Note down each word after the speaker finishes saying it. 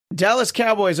Dallas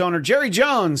Cowboys owner Jerry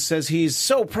Jones says he's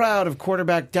so proud of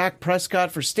quarterback Dak Prescott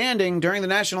for standing during the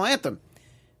national anthem.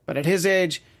 But at his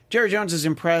age, Jerry Jones is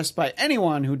impressed by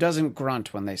anyone who doesn't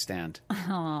grunt when they stand.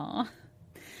 Aww.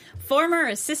 Former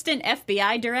Assistant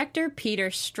FBI Director Peter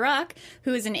Strzok,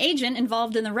 who is an agent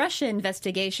involved in the Russia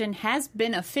investigation, has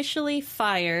been officially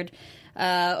fired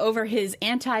over his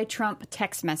anti-Trump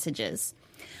text messages.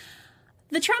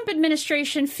 The Trump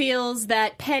administration feels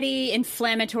that petty,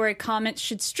 inflammatory comments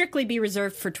should strictly be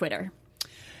reserved for Twitter.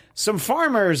 Some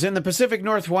farmers in the Pacific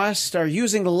Northwest are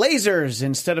using lasers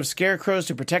instead of scarecrows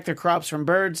to protect their crops from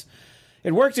birds.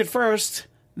 It worked at first,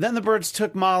 then the birds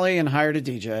took Molly and hired a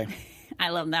DJ. I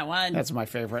love that one. That's my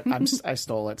favorite. I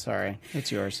stole it. Sorry.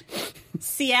 It's yours.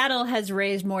 Seattle has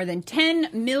raised more than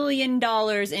 $10 million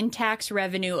in tax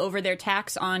revenue over their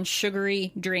tax on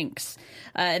sugary drinks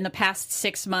in the past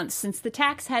 6 months since the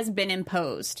tax has been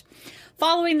imposed.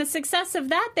 Following the success of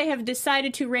that, they have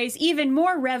decided to raise even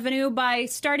more revenue by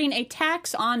starting a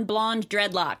tax on blonde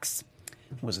dreadlocks.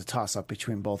 It was a toss-up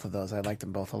between both of those. I liked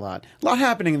them both a lot. A lot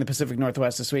happening in the Pacific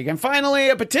Northwest this week. And finally,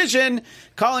 a petition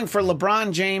calling for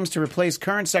LeBron James to replace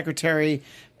current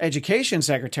Education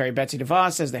Secretary Betsy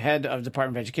DeVos as the head of the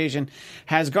Department of Education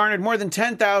has garnered more than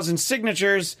 10,000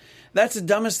 signatures. That's the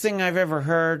dumbest thing I've ever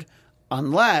heard,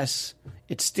 unless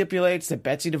it stipulates that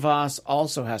Betsy DeVos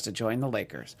also has to join the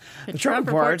Lakers. The Trump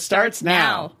Report starts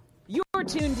now. You're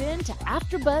tuned in to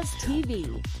AfterBuzz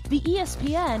TV, the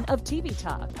ESPN of TV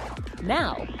talk.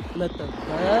 Now, let the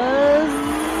buzz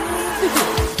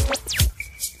begin.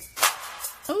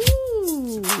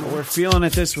 Ooh. Well, we're feeling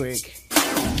it this week.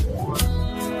 Oh,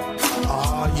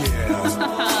 yeah.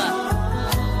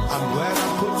 I'm glad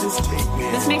I put this tape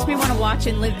in. This makes me want to watch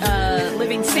in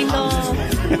Living Single,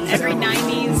 every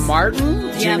 90s.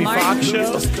 Martin? Jamie Martin. Foxx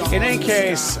show? In any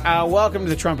case, welcome to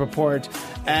the Trump Report.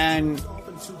 And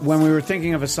when we were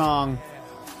thinking of a song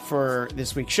for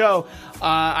this week's show,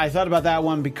 I thought about that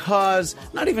one because,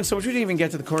 not even so much, we didn't even get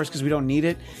to the chorus because we don't need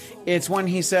it. It's when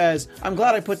he says, I'm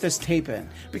glad I put this tape in.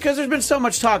 Because there's been so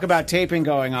much talk about taping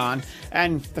going on,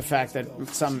 and the fact that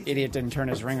some idiot didn't turn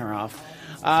his ringer off.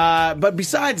 But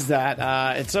besides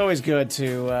that, it's always good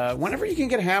to, whenever you can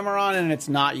get a hammer on and it's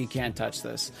not, you can't touch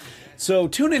this. So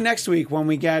tune in next week when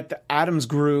we get Adam's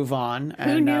Groove on.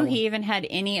 Who knew he even had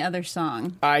any other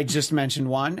song? I just mentioned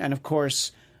one, and of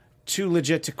course, Too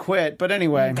Legit to Quit. But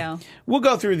anyway, There you go. We'll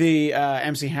go through the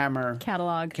MC Hammer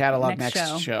Catalog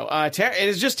next show. It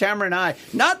is just Tamara and I.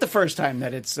 Not the first time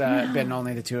that it's been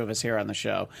only the two of us here on the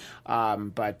show.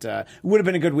 But it would have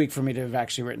been a good week for me to have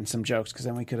actually written some jokes, because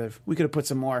then we could have put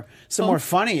some more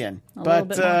funny in.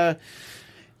 But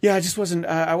yeah, I just wasn't.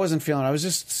 I wasn't feeling it. I was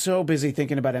just so busy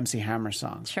thinking about MC Hammer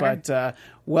songs. Sure. But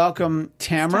welcome,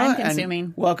 Tamara, It's time-consuming.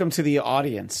 and welcome to the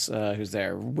audience who's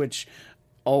there, which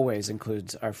always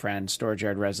includes our friend, Storage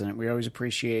Yard resident. We always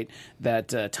appreciate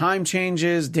that time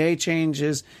changes, day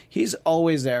changes. He's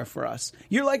always there for us.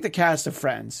 You're like the cast of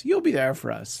Friends. You'll be there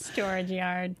for us. Storage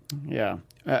Yard. Yeah.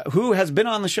 Who has been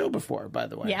on the show before, by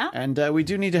the way. Yeah. And we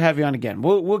do need to have you on again.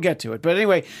 We'll get to it. But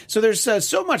anyway, so there's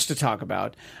so much to talk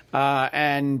about.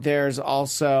 And there's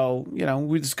also,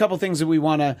 there's a couple things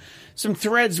that some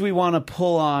threads we want to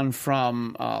pull on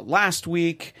from last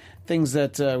week, things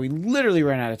that we literally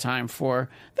ran out of time for,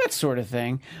 that sort of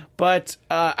thing. But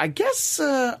I guess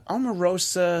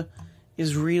Omarosa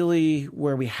is really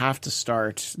where we have to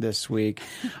start this week.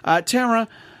 Tamara,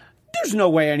 there's no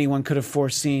way anyone could have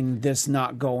foreseen this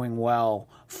not going well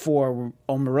for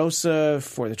Omarosa,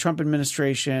 for the Trump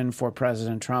administration, for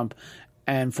President Trump,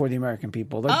 and for the American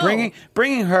people. They're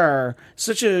bringing her,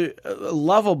 such a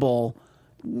lovable,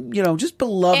 just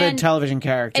beloved television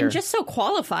character. And just so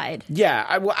qualified. Yeah,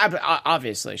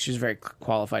 obviously, she's very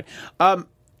qualified.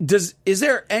 Is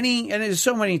there any, and there's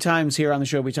so many times here on the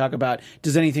show we talk about,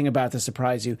 does anything about this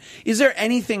surprise you? Is there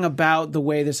anything about the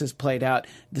way this has played out,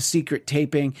 the secret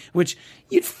taping, which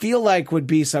you'd feel like would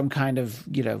be some kind of,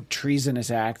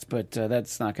 treasonous act, but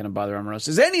that's not going to bother Omarosa.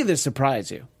 Does any of this surprise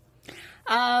you?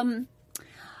 I'm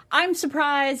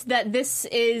surprised that this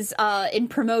is in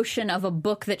promotion of a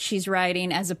book that she's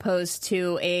writing as opposed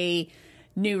to a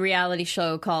new reality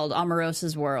show called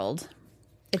Omarosa's World.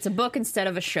 It's a book instead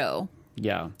of a show.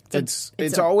 Yeah,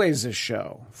 it's always a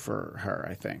show for her,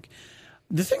 I think.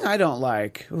 The thing I don't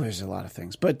like, there's a lot of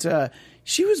things, but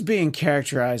she was being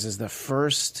characterized as the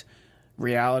first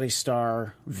reality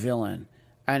star villain,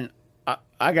 and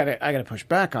I gotta push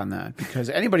back on that, because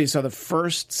anybody who saw the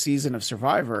first season of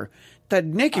Survivor that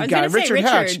naked was guy, gonna say Richard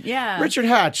Hatch. yeah. Richard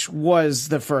Hatch was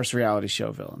the first reality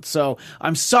show villain. So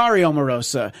I'm sorry,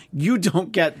 Omarosa, you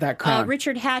don't get that crown.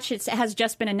 Richard Hatch has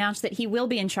just been announced that he will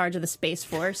be in charge of the Space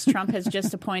Force. Trump has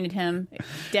just appointed him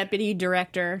deputy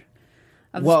director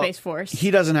of the Space Force. He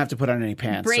doesn't have to put on any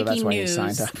pants, so that's Breaking why news. he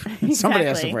signed up. Somebody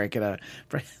has to break it up,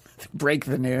 break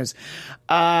the news.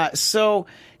 So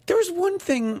there was one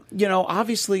thing,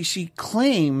 obviously she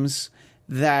claims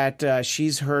that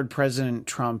she's heard President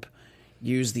Trump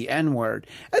use the N-word.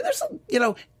 And there's,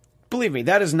 believe me,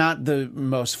 that is not the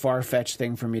most far-fetched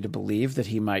thing for me to believe that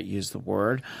he might use the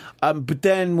word. But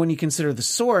then when you consider the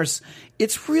source,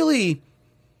 it's really,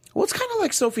 it's kind of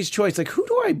like Sophie's Choice. Like, who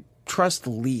do I trust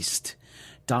least?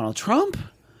 Donald Trump?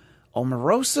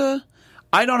 Omarosa?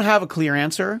 I don't have a clear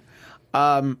answer.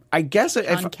 I guess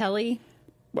John Kelly.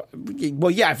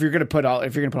 Well, yeah, if you're going to put all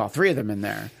three of them in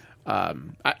there. By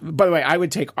the way, I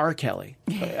would take R. Kelly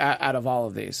out of all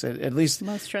of these, at least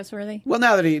Most trustworthy. Well,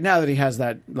 now that he has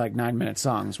that like 9-minute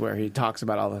songs where he talks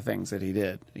about all the things that he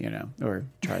did, or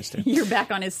tries to. You're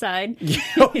back on his side.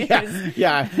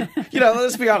 Yeah.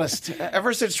 Let's be honest.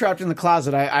 Ever since Trapped in the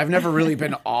Closet, I've never really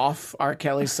been off R.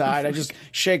 Kelly's side. I just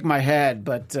shake my head.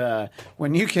 But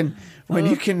when you can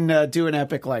do an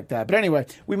epic like that. But anyway,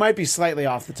 we might be slightly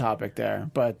off the topic there.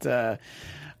 But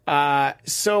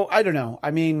so I don't know.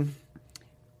 I mean,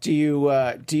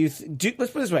 let's put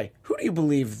it this way. Who do you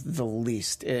believe the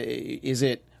least? Is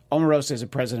it Omarosa? Is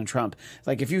it President Trump?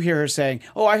 Like, if you hear her saying,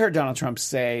 "Oh, I heard Donald Trump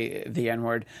say the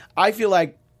N-word," I feel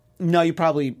like, no, you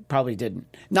probably didn't.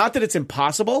 Not that it's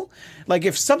impossible. Like,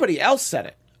 if somebody else said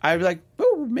it, I'd be like,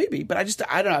 oh, maybe. But I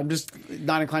don't know. I'm just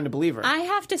not inclined to believe her. I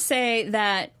have to say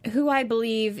that who I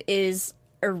believe is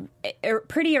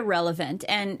pretty irrelevant.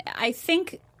 And I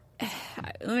think,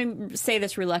 let me say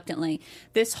this reluctantly,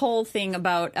 this whole thing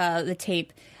about the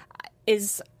tape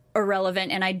is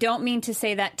irrelevant. And I don't mean to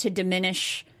say that to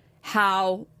diminish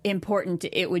how important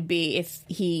it would be if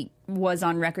he was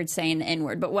on record saying the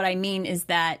N-word. But what I mean is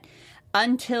that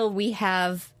until we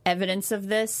have evidence of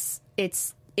this,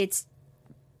 it's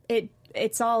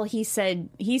all he said,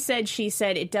 she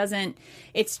said.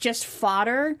 It's just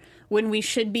fodder when we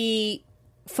should be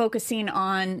focusing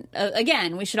on,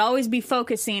 again, we should always be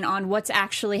focusing on what's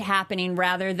actually happening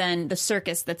rather than the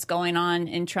circus that's going on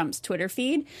in Trump's Twitter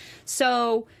feed.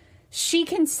 So she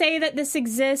can say that this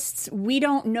exists. We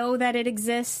don't know that it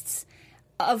exists.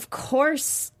 Of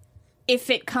course, if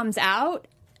it comes out,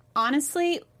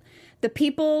 honestly, the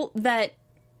people that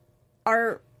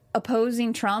are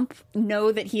opposing Trump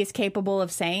know that he is capable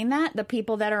of saying that. The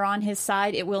people that are on his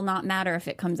side, it will not matter if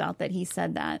it comes out that he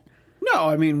said that. No,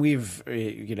 I mean, we've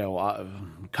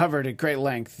covered at great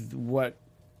length what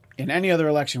in any other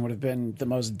election would have been the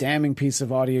most damning piece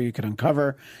of audio you could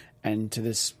uncover. And to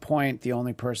this point, the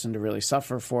only person to really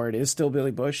suffer for it is still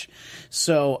Billy Bush.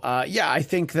 So, I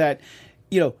think that,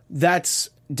 that's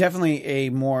definitely a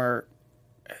more,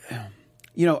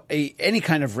 any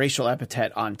kind of racial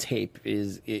epithet on tape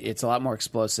it's a lot more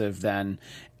explosive than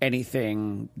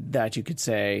anything that you could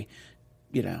say,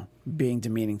 being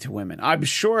demeaning to women. I'm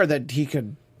sure that he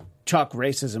could chalk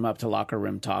racism up to locker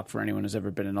room talk for anyone who's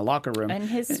ever been in a locker room. And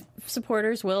his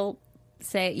supporters will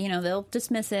say, they'll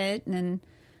dismiss it, and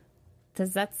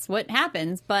because that's what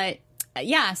happens. But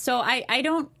yeah, so I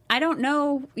don't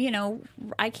know,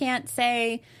 I can't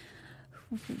say.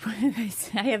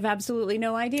 I have absolutely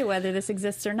no idea whether this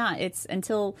exists or not. It's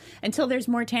until there's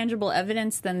more tangible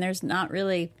evidence, then there's not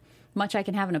really much I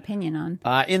can have an opinion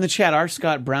on. In the chat, R.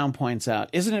 Scott Brown points out,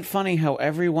 isn't it funny how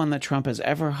everyone that Trump has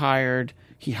ever hired,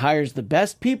 he hires the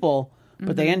best people,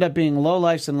 but they end up being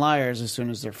lowlifes and liars as soon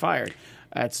as they're fired.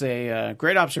 That's a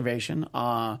great observation.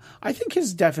 I think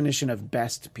his definition of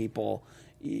best people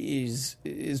is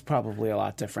probably a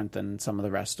lot different than some of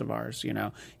the rest of ours.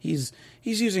 He's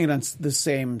using it on the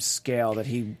same scale that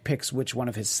he picks which one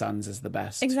of his sons is the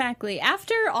best. Exactly.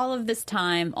 After all of this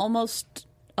time, almost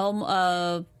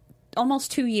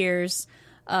 2 years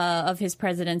of his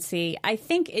presidency, I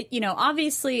think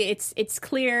obviously it's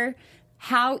clear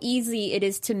how easy it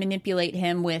is to manipulate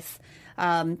him with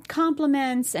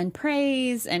compliments and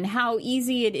praise, and how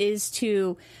easy it is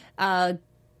to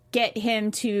get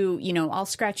him to, I'll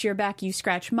scratch your back, you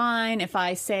scratch mine. If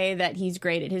I say that he's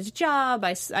great at his job,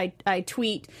 I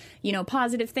tweet,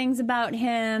 positive things about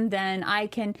him, then I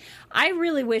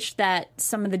really wish that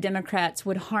some of the Democrats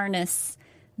would harness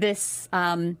this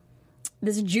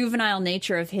juvenile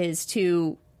nature of his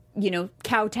to,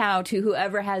 kowtow to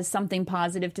whoever has something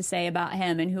positive to say about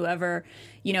him and whoever,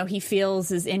 he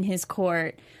feels is in his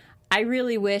court. I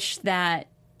really wish that,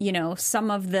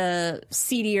 some of the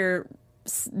seedier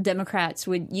perhaps Democrats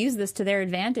would use this to their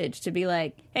advantage to be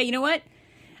like, hey, you know what?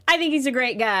 I think he's a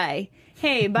great guy.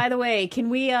 Hey, by the way, can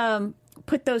we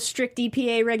put those strict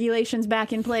EPA regulations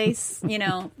back in place? You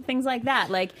know, things like that.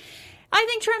 Like, I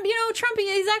think Trump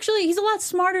he's a lot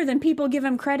smarter than people give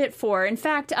him credit for. In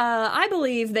fact, I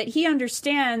believe that he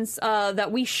understands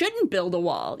that we shouldn't build a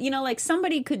wall. You know, like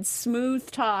somebody could smooth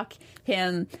talk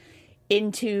him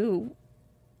into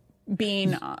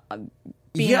being on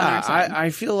our side. I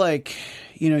feel like,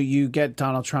 you know, you get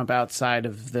Donald Trump outside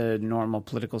of the normal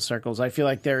political circles. I feel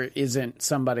like there isn't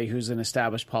somebody who's an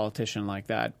established politician like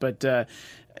that. But there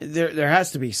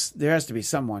has to be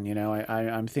someone. You know,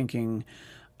 I'm thinking.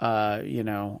 There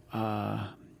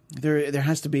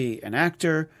has to be an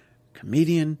actor,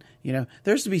 comedian. You know,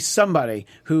 there has to be somebody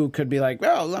who could be like,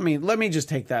 well, let me just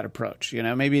take that approach. You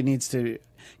know, maybe it needs to,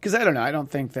 because I don't know. I don't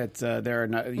think that there are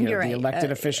not, you're the right.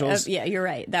 elected officials. Yeah, you're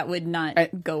right. That would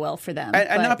not go well for them.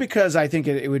 And not because I think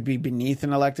it would be beneath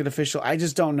an elected official. I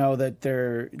just don't know that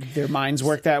their minds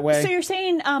work that way. So you're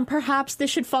saying perhaps this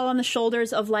should fall on the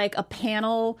shoulders of like a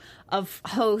panel of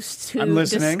hosts who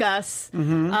discuss.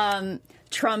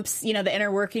 Trump's, the inner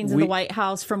workings of the White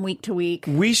House from week to week.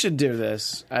 We should do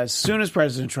this as soon as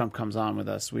President Trump comes on with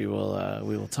us. We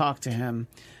will talk to him,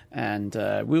 and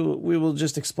we will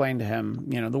just explain to him,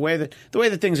 the way that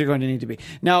things are going to need to be.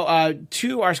 Now,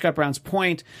 to R. Scott Brown's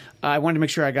point, I wanted to make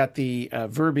sure I got the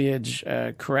verbiage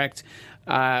correct.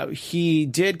 He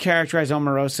did characterize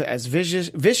Omarosa as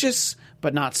vicious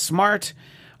but not smart,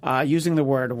 using the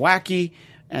word wacky.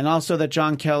 And also that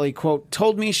John Kelly, quote,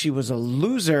 told me she was a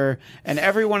loser and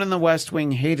everyone in the West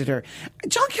Wing hated her.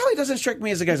 John Kelly doesn't strike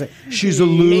me as a guy who's like, she's a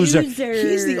loser.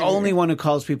 He's the only one who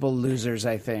calls people losers,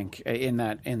 I think, in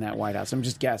that White House. I'm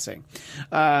just guessing.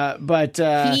 But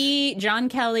John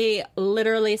Kelly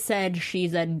literally said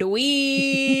she's a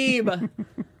dweeb.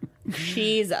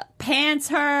 She's a pants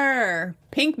her.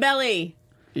 Pink belly.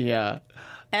 Yeah.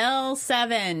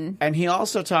 L7. And he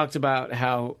also talked about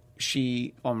how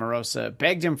Omarosa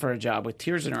begged him for a job with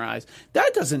tears in her eyes.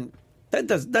 That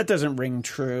doesn't ring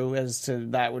true as to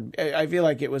that would. I feel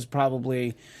like it was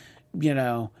probably,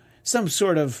 some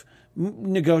sort of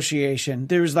negotiation.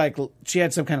 There was she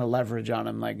had some kind of leverage on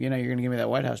him. Like, you're going to give me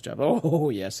that White House job. Oh,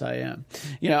 yes, I am.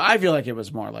 I feel like it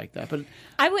was more like that. But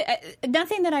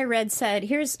nothing that I read said.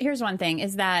 Here's one thing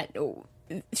is that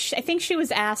I think she was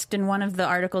asked in one of the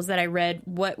articles that I read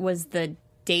what was the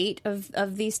date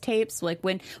of these tapes, like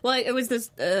when it was this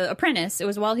Apprentice. It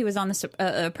was while he was on this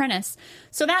Apprentice,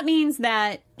 so that means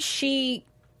that she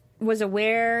was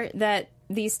aware that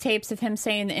these tapes of him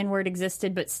saying the N-word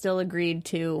existed but still agreed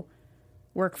to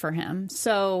work for him.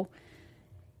 So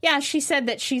yeah, she said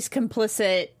that she's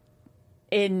complicit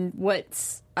in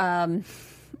what's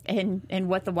in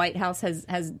what the White House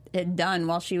had done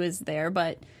while she was there,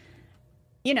 but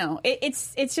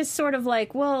it's just sort of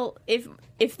like, well,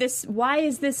 if this, why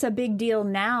is this a big deal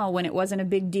now when it wasn't a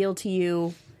big deal to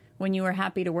you when you were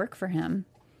happy to work for him?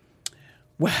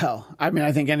 Well, I mean,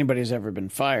 I think anybody who's ever been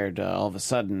fired all of a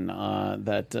sudden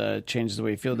that changes the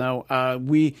way you feel. No,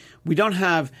 we don't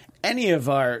have any of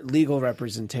our legal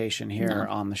representation here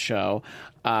on the show,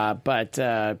 but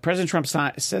President Trump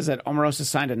says that Omarosa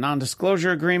signed a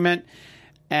non-disclosure agreement,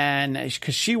 and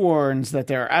because she warns that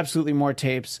there are absolutely more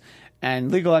tapes.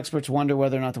 And legal experts wonder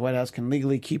whether or not the White House can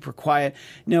legally keep her quiet.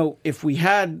 If we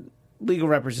had legal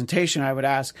representation, I would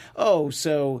ask,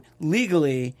 so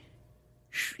legally,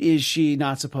 is she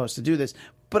not supposed to do this?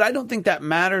 But I don't think that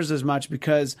matters as much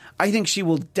because I think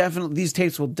these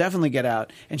tapes will definitely get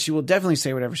out and she will definitely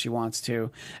say whatever she wants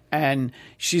to. And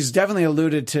she's definitely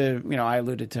alluded to, I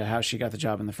alluded to how she got the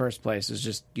job in the first place is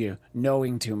just,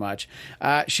 knowing too much.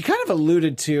 She kind of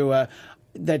alluded to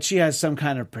that she has some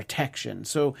kind of protection.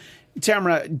 So,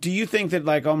 Tamara, do you think that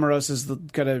Omarosa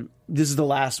this is the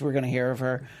last we're gonna hear of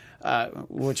her?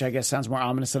 Which I guess sounds more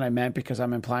ominous than I meant because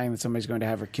I'm implying that somebody's going to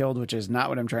have her killed, which is not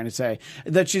what I'm trying to say.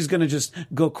 That she's going to just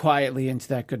go quietly into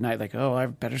that good night, like, I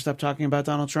better stop talking about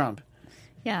Donald Trump.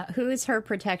 Yeah, who is her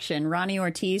protection? Ronnie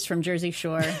Ortiz from Jersey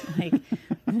Shore,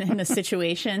 in a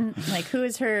situation like who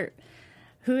is her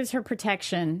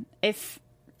protection?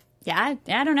 I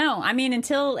don't know. I mean,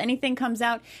 until anything comes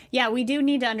out, we do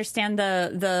need to understand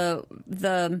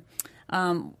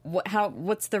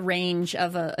what's the range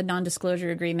of a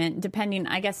non-disclosure agreement, depending,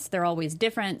 I guess they're always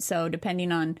different. So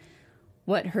depending on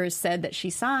what hers said that she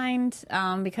signed,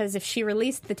 because if she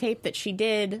released the tape that she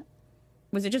did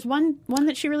Was it just one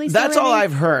that she released? That's all already?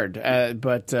 I've heard.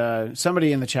 But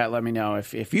somebody in the chat, let me know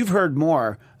if you've heard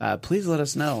more. Please let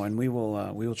us know, and we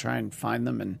will try and find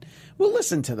them, and we'll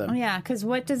listen to them. Oh yeah, because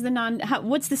what's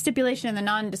the stipulation in the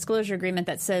non-disclosure agreement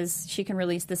that says she can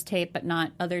release this tape, but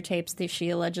not other tapes that she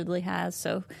allegedly has?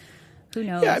 So. Who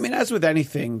knows? Yeah, I mean, as with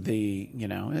anything,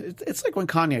 it's like when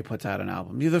Kanye puts out an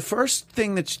album. The first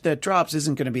thing that drops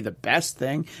isn't going to be the best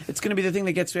thing. It's going to be the thing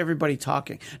that gets everybody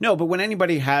talking. No, but when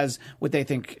anybody has what they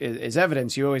think is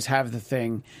evidence, you always have the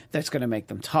thing that's going to make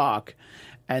them talk.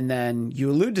 And then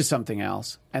you allude to something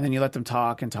else, and then you let them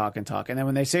talk and talk and talk. And then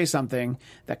when they say something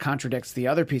that contradicts the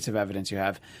other piece of evidence you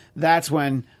have, that's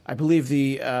when I believe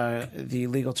the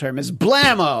legal term is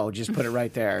blammo. Just put it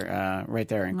right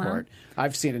there in court.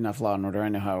 I've seen enough Law and Order. I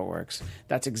know how it works.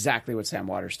 That's exactly what Sam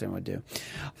Waterston would do.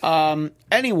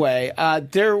 Anyway,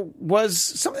 there was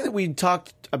something that we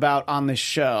talked about on this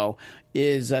show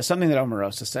is something that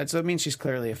Omarosa said. So it means she's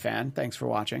clearly a fan. Thanks for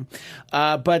watching.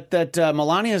 But that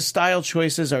Melania's style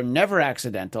choices are never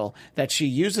accidental, that she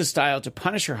uses style to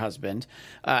punish her husband,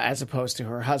 as opposed to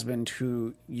her husband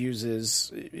who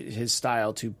uses his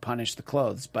style to punish the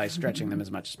clothes by stretching them as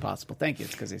much as possible. Thank you.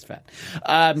 It's because he's fat.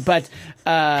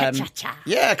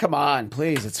 Yeah, come on,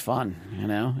 please. It's fun.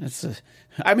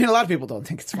 I mean, a lot of people don't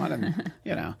think it's fun,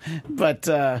 and, but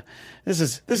this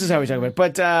is how we talk about it.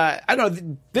 But I don't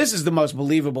know. This is the most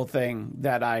believable thing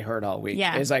that I heard all week.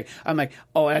 Yeah. It's like, I'm like,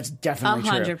 oh, that's definitely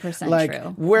 100% true. Like,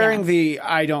 true. wearing the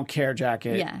I don't care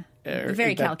jacket. Yeah.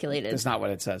 Very calculated. That's not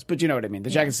what it says, but you know what I mean. The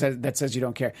jacket that says you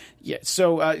don't care. Yeah.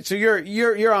 So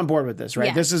you're on board with this, right?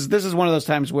 Yeah. This is one of those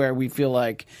times where we feel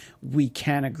like we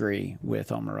can agree with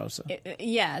Omarosa.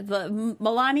 Yeah.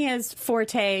 Melania's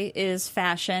forte is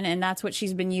fashion, and that's what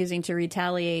she's been using to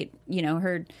retaliate.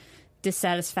 Her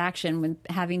dissatisfaction with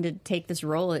having to take this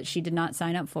role that she did not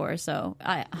sign up for. So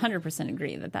I 100%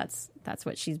 agree that's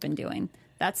what she's been doing.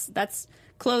 That's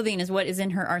clothing is what is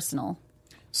in her arsenal.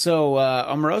 So,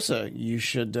 Omarosa, you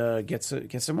should get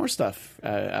some more stuff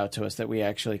out to us that we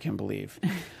actually can believe.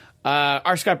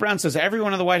 R. Scott Brown says,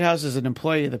 everyone in the White House is an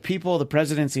employee of the people. The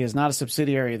presidency is not a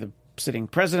subsidiary of the sitting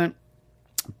president.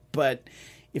 But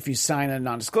if you sign a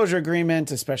non-disclosure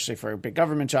agreement, especially for a big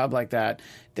government job like that,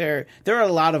 there are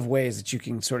a lot of ways that you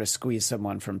can sort of squeeze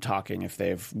someone from talking if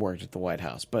they've worked at the White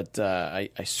House. But I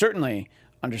certainly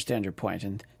understand your point,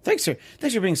 and thanks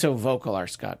for being so vocal, R.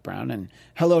 Scott Brown, and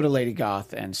hello to Lady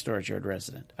Goth and Storage Yard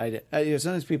Resident.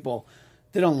 Sometimes people,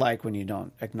 they don't like when you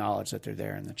don't acknowledge that they're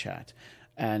there in the chat,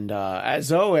 and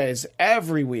as always,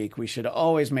 every week we should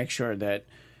always make sure that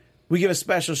we give a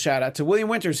special shout out to William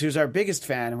Winters, who's our biggest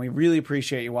fan, and we really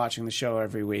appreciate you watching the show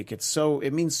every week.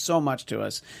 It means so much to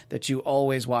us that you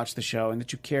always watch the show and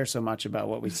that you care so much about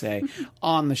what we say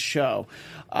on the show.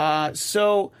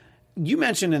 So you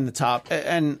mentioned in the top,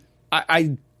 and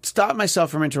I stopped myself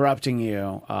from interrupting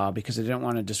you because I didn't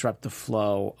want to disrupt the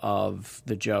flow of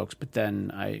the jokes, but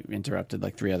then I interrupted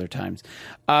like 3 other times.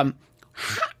 How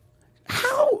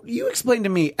you explain to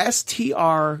me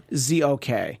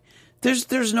STRZOK?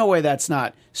 There's no way that's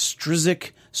not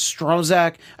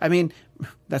Strozak. I mean,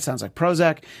 that sounds like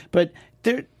Prozac, but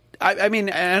there. I mean,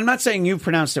 and I'm not saying you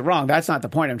pronounced it wrong. That's not the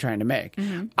point I'm trying to make.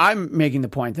 Mm-hmm. I'm making the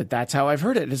point that that's how I've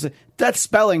heard it. That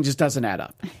spelling just doesn't add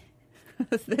up.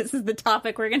 This is the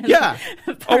topic we're going to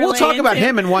we'll talk about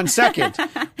him in 1 second.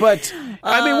 But,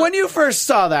 I mean, when you first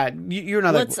saw that, you're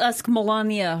not let's ask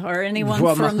Melania or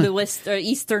anyone from the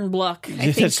Eastern Bloc,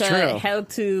 I think, how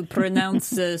to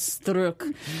pronounce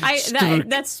Struk.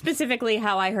 That's specifically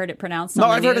how I heard it pronounced on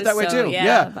the I've heard it that way, too.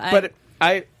 Yeah.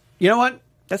 But you know what?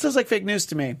 That sounds like fake news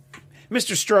to me.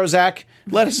 Mr. Strozak,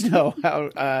 let us know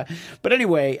how. But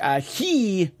anyway,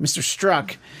 Mr.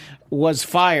 Strzok, was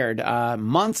fired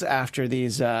months after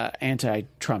these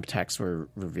anti-Trump texts were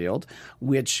revealed,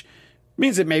 which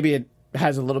means that maybe it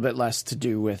has a little bit less to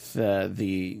do with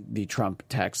the Trump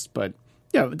texts, but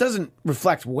it doesn't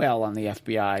reflect well on the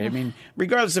FBI. I mean,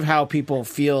 regardless of how people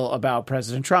feel about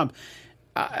President Trump,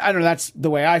 I don't know, that's the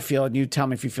way I feel, and you tell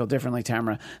me if you feel differently,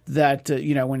 Tamara, that,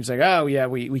 when it's like, oh, yeah,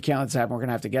 we can't let this happen, we're going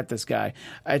to have to get this guy.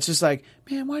 It's just like,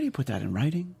 man, why do you put that in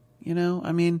writing?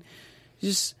 I mean,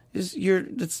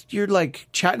 you're like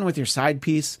chatting with your side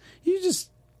piece.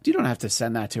 You don't have to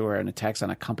send that to her in a text on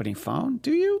a company phone,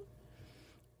 do you?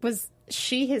 Was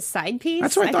she his side piece?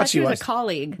 That's what I thought she was. A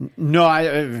colleague. No,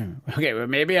 okay, well,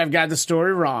 maybe I've got the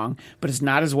story wrong, but it's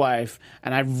not his wife,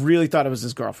 and I really thought it was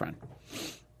his girlfriend.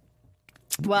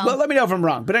 Well, let me know if I'm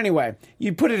wrong. But anyway,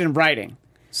 you put it in writing.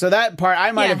 So that part,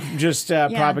 I might have just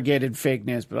propagated fake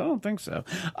news, but I don't think so.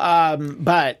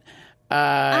 But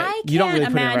I you don't can't really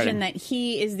put it in imagine writing. that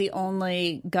he is the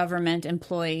only government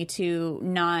employee to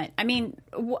not. I mean,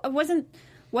 wasn't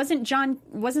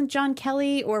John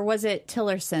Kelly or was it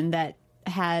Tillerson that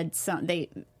had some? They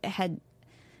had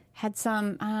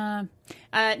some. No,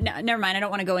 never mind. I don't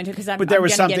want to go into it because I'm. But there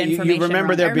was gonna something. Get information You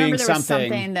remember wrong. there I remember being there was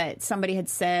something. something that somebody had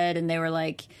said, and they were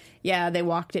like, "Yeah, they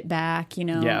walked it back." You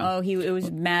know, Yeah. it was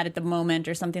mad at the moment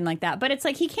or something like that. But it's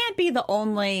like he can't be the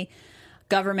only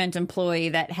government employee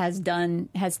that has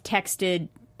texted,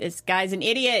 this guy's an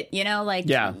idiot, you know, like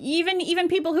Yeah. even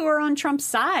people who are on Trump's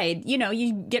side, you know,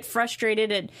 you get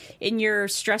frustrated in your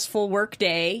stressful work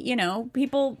day, you know,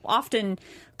 people often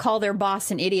call their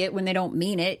boss an idiot when they don't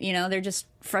mean it, you know, they're just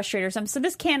frustrated or something. So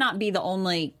this cannot be the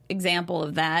only example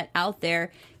of that out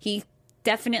there. He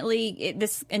definitely,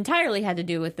 this entirely had to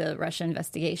do with the Russia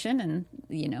investigation and,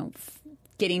 you know,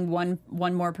 getting one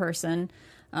more person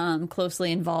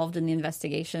closely involved in the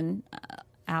investigation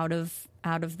out of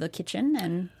the kitchen.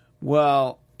 And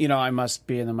Well, you know, I must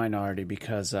be in the minority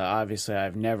because obviously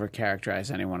I've never characterized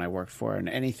anyone I worked for in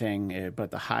anything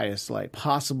but the highest light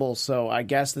possible. So I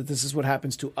guess that this is what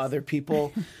happens to other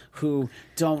people who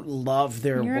don't love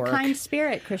their you're work. a kind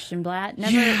spirit, Christian Blatt.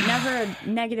 Never a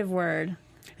negative word.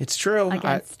 It's true.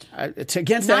 Against- It's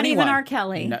against Not anyone. even R.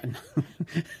 Kelly. No.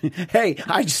 Hey,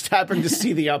 I just happened to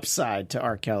see the upside to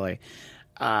R. Kelly.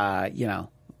 You know,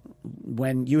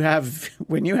 when you have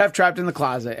Trapped in the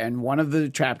Closet and one of the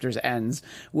chapters ends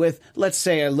with, let's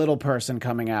say, a little person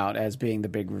coming out as being the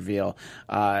big reveal,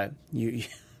 you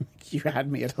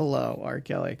had me at hello, R.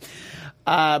 Kelly.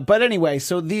 But anyway,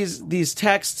 so these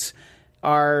texts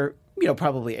are, you know,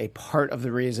 probably a part of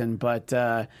the reason, but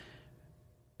there's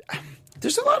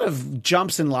a lot of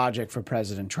jumps in logic for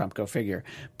President Trump, go figure.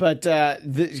 But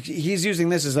he's using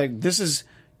this as like, this is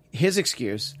his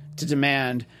excuse to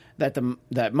demand that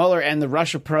that Mueller and the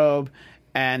Russia probe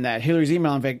and that Hillary's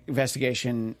email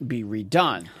investigation be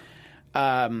redone.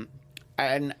 And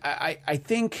I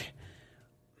think,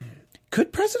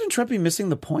 could President Trump be missing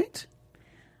the point?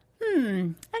 I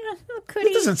don't know. Could It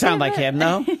he? doesn't sound like him,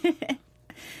 though.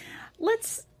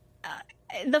 Let's.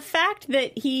 The fact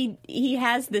that he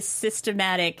has this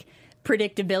systematic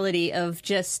predictability of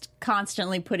just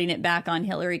constantly putting it back on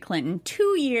Hillary Clinton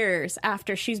 2 years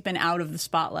after she's been out of the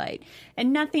spotlight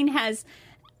and nothing has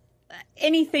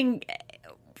anything.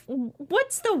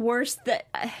 What's the worst that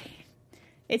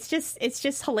it's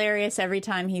just hilarious every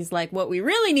time he's like, what we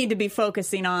really need to be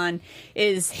focusing on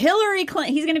is Hillary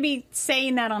Clinton. He's going to be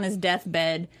saying that on his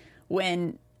deathbed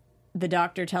when the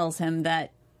doctor tells him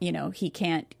that, you know, he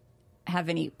can't have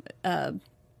any,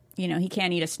 you know, he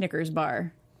can't eat a Snickers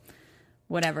bar.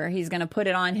 Whatever. He's going to put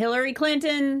it on Hillary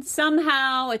Clinton.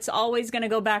 Somehow it's always going to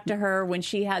go back to her when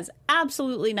she has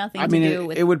absolutely nothing to do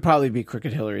with it would probably be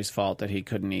Crooked Hillary's fault that he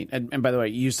couldn't eat. And by the way,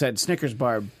 you said Snickers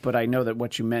bar, but I know that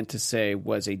what you meant to say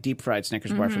was a deep fried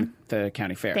Snickers bar from the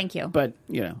county fair. Thank you. But,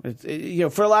 you know, you know,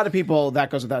 for a lot of people that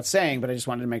goes without saying, but I just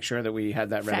wanted to make sure that we had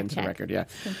that read Fact into check. the record. Yeah.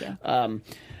 Thank you.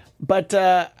 But,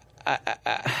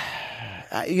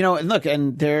 you know, and look,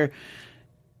 and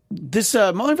this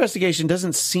Mueller investigation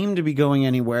doesn't seem to be going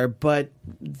anywhere, but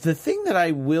the thing that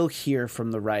I will hear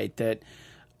from the right that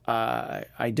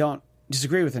I don't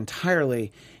disagree with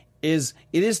entirely is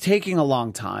it is taking a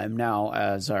long time. Now,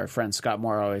 as our friend Scott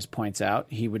Moore always points out,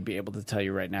 he would be able to tell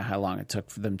you right now how long it took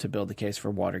for them to build the case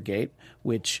for Watergate,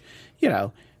 which, you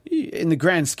know, in the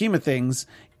grand scheme of things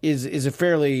is a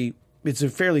fairly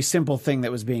simple thing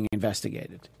that was being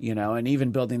investigated, you know, and even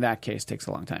building that case takes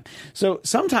a long time. So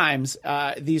sometimes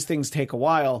these things take a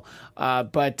while,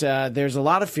 but there's a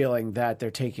lot of feeling that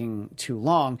they're taking too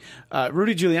long.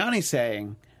 Rudy Giuliani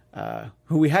saying,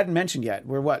 who we hadn't mentioned yet,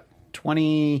 we're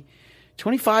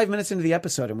 25 minutes into the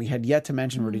episode, and we had yet to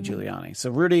mention Rudy Giuliani.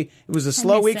 So, Rudy, it was a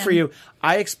slow miss week him. for you.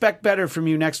 I expect better from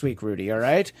you next week, Rudy, all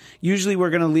right? Usually we're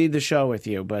going to lead the show with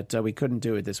you, but we couldn't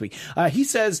do it this week. He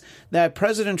says that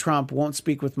President Trump won't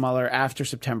speak with Mueller after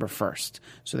September 1st.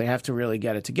 So they have to really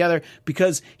get it together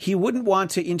because he wouldn't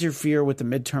want to interfere with the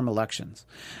midterm elections.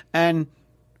 And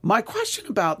my question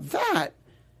about that,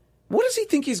 what does he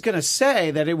think he's going to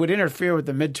say that it would interfere with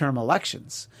the midterm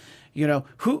elections? You know,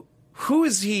 who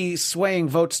is he swaying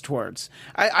votes towards?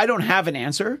 I don't have an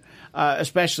answer,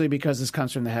 especially because this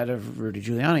comes from the head of Rudy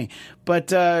Giuliani. But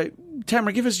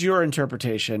Tamara, give us your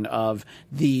interpretation of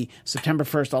the September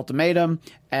 1st ultimatum.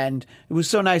 And it was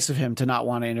so nice of him to not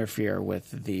want to interfere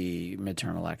with the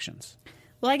midterm elections.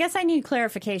 Well, I guess I need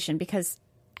clarification because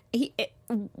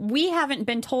we haven't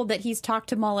been told that he's talked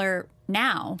to Mueller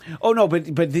now. Oh, no,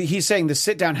 but he's saying the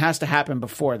sit-down has to happen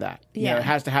before that. You know, Yeah. it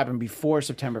has to happen before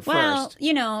September 1st. Well,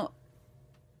 you know,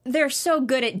 they're so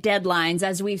good at deadlines,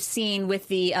 as we've seen with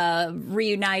the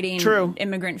reuniting True.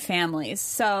 immigrant families.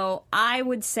 So I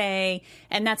would say,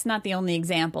 and that's not the only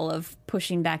example of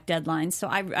pushing back deadlines. So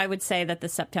I would say that the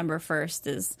September 1st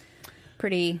is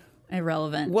pretty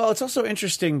irrelevant. Well, it's also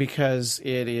interesting because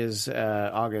it is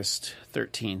August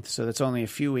 13th, so that's only a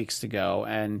few weeks to go.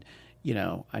 And,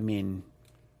 I mean,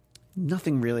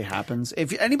 nothing really happens.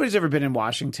 If anybody's ever been in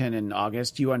Washington in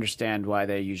August, you understand why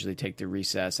they usually take the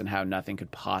recess and how nothing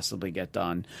could possibly get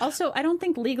done. Also, I don't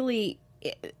think legally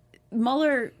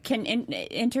Mueller can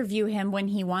interview him when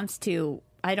he wants to.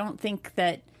 I don't think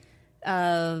that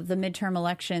the midterm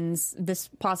elections, this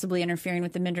possibly interfering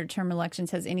with the midterm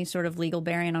elections, has any sort of legal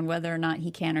bearing on whether or not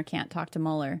he can or can't talk to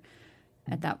Mueller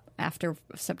after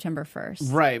September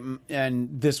 1st. Right.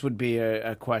 And this would be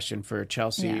a question for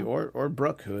Chelsea Yeah. or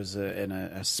Brooke, who is an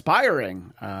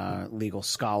aspiring legal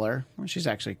scholar. Well, she's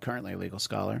actually currently a legal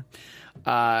scholar.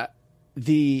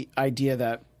 The idea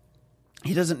that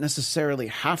he doesn't necessarily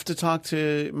have to talk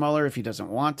to Mueller if he doesn't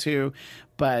want to,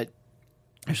 but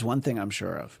there's one thing I'm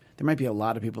sure of. There might be a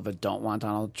lot of people that don't want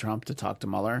Donald Trump to talk to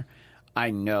Mueller.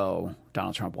 I know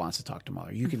Donald Trump wants to talk to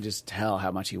Mueller. You can just tell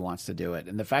how much he wants to do it.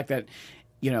 And the fact that,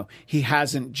 he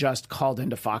hasn't just called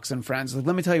into Fox and Friends, like,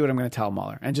 let me tell you what I'm going to tell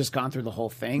Mueller, and just gone through the whole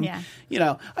thing. Yeah.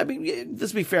 I mean,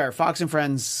 let's be fair. Fox and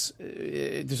Friends,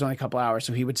 there's only a couple hours.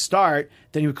 So he would start,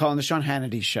 then he would call into Sean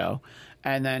Hannity's show.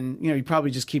 And then, you'd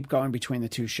probably just keep going between the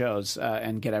two shows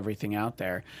and get everything out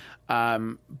there.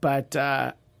 But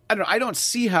I don't know. I don't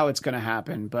see how it's going to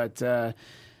happen. But do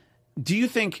you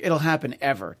think it'll happen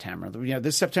ever, Tamara?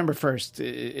 This September 1st,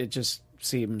 it just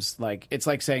seems like it's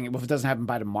like saying, well, if it doesn't happen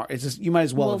by tomorrow, it's just, you might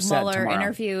as well Will have said Mueller tomorrow.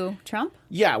 interview Trump?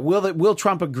 Yeah. Will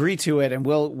Trump agree to it, and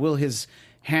will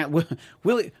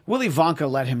Ivanka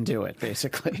let him do it,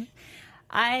 basically?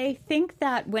 I think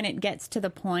that when it gets to the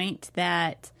point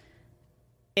in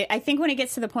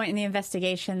the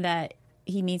investigation that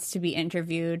he needs to be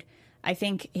interviewed, I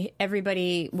think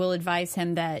everybody will advise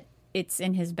him that it's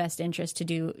in his best interest to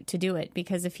do it,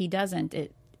 because if he doesn't,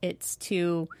 it's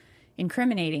too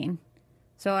incriminating.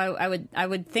 So I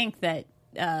would think that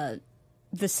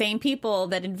the same people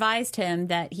that advised him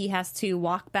that he has to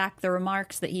walk back the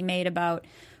remarks that he made about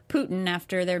Putin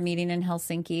after their meeting in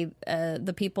Helsinki,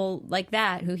 the people like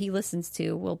that who he listens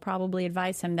to will probably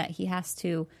advise him that he has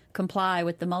to comply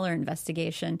with the Mueller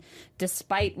investigation,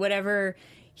 despite whatever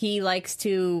he likes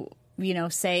to,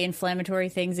 say inflammatory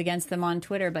things against them on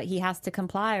Twitter. But he has to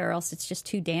comply, or else it's just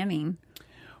too damning.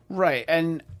 Right.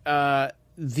 And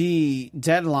the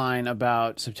deadline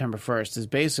about September 1st is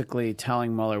basically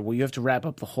telling Mueller, well, you have to wrap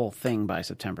up the whole thing by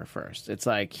September 1st. It's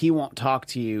like he won't talk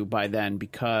to you by then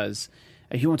because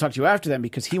he won't talk to you after then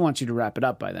because he wants you to wrap it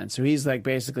up by then. So he's like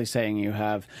basically saying you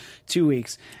have 2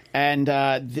 weeks. And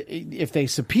if they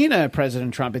subpoena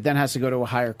President Trump, it then has to go to a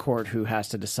higher court who has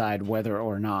to decide whether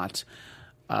or not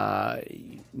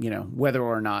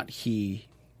he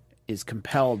is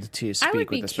compelled to speak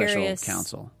with the special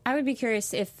counsel. I would be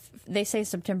curious if they say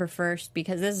September 1st,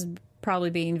 because this is probably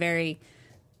being very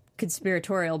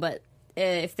conspiratorial, but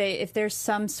if there's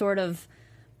some sort of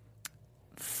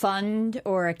fund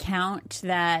or account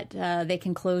that they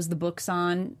can close the books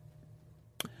on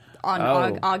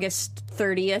August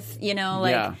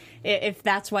 30th, if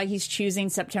that's why he's choosing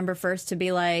September 1st to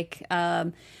be like,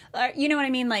 you know what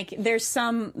I mean? Like there's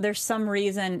some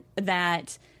reason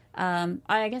that,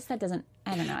 I guess that doesn't,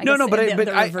 I don't know. I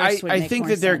think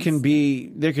that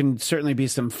there can certainly be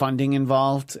some funding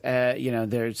involved.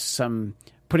 There's some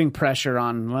putting pressure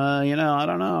on, I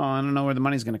don't know where the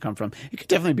money's going to come from. It could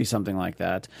definitely be something like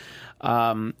that.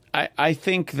 I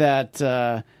think that,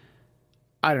 I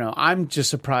don't know. I'm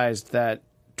just surprised that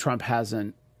Trump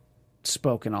hasn't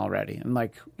spoken already. And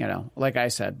like I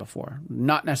said before,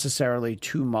 not necessarily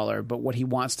to Mueller, but what he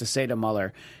wants to say to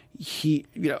Mueller.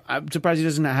 I'm surprised he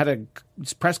doesn't have a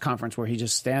press conference where he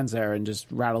just stands there and just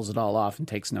rattles it all off and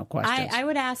takes no questions. I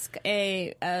would ask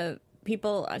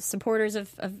supporters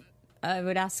of I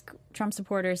would ask Trump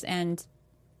supporters and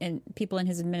people in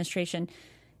his administration,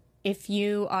 if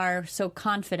you are so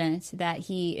confident that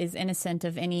he is innocent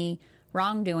of any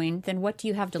wrongdoing, then what do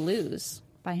you have to lose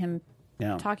by him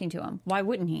talking to him? Why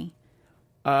wouldn't he?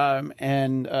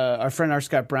 And our friend R.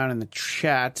 Scott Brown in the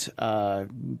chat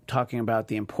talking about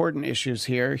the important issues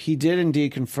here. He did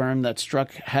indeed confirm that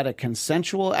Strzok had a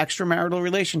consensual extramarital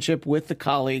relationship with the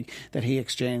colleague that he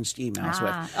exchanged emails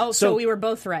with. Oh, so we were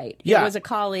both right. Yeah. It was a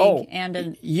colleague and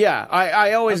a... Yeah,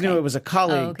 I always knew it was a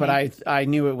colleague, okay. but I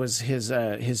knew it was his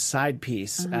side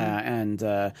piece.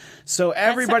 So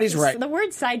everybody's right. The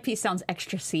word side piece sounds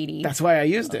extra seedy. That's why I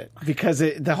used it, because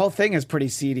the whole thing is pretty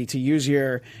seedy to use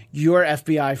your FBI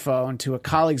FBI phone to a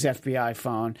colleague's FBI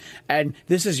phone, and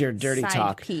this is your dirty Side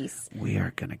talk. piece. We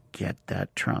are going to get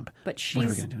that Trump. But What are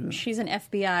we gonna do? she's an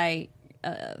FBI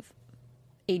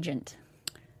agent.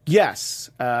 Yes,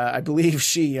 I believe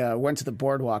she went to the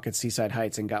boardwalk at Seaside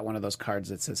Heights and got one of those cards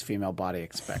that says female body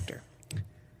inspector.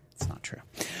 It's not true.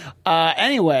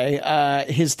 Anyway,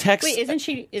 his text. Wait, isn't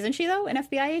she though an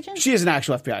FBI agent? She is an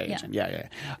actual FBI agent. Yeah.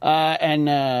 And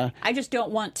I just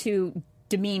don't want to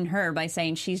demean her by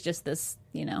saying she's just this,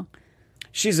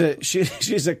 she's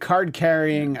a card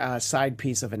carrying side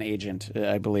piece of an agent,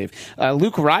 I believe.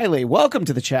 Luke Riley, welcome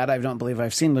to the chat. I don't believe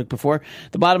I've seen Luke before.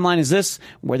 The bottom line is this: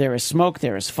 where there is smoke,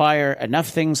 there is fire. Enough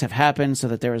things have happened so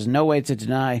that there is no way to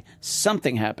deny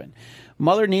something happened.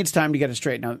 Mueller needs time to get it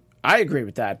straight. Now, I agree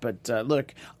with that, but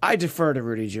look, I defer to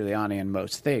Rudy Giuliani in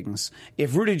most things.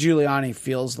 If Rudy Giuliani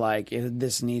feels like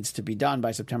this needs to be done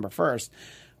by September 1st,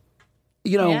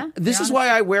 this is why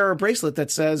I wear a bracelet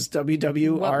that says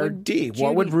WWRD.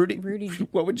 What would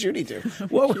what would Judy do?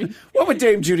 What would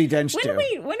Dame Judi Dench do?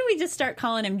 When do we just start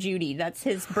calling him Judy? That's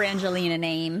his Brangelina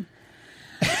name.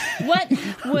 What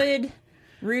would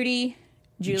Rudy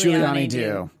Giuliani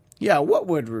do? Yeah, what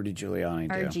would Rudy Giuliani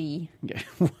do? RG. Yeah.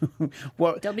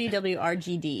 What?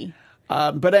 WWRGD.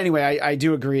 But anyway, I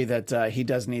do agree that he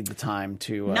does need the time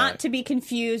to... Not to be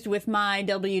confused with my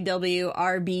WWRBGD,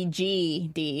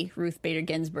 Ruth Bader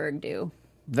Ginsburg do.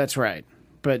 That's right.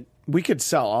 But we could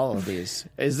sell all of these.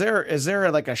 Is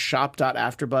there like a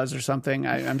shop.afterbuzz or something?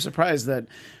 I'm surprised that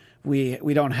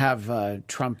we don't have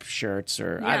Trump shirts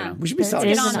or I don't know. We should be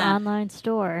selling. There is an online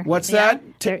store. What's that?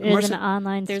 There is an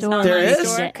online There's store. an online There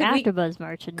is? store. AfterBuzz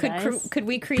merchandise. Could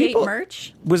we create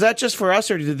merch? Was that just for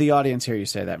us, or did the audience hear you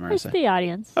say that, It's Marissa? the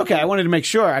audience. Okay, I wanted to make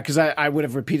sure because I would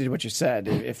have repeated what you said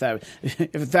if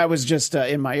that was just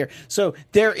in my ear. So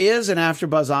there is an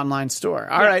AfterBuzz online store.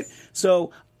 All right. So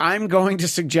I'm going to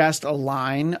suggest a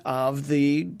line of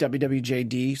the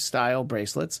WWJD style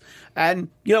bracelets, and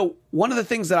one of the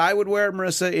things that I would wear,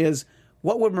 Marissa, is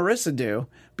what would Marissa do?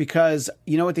 Because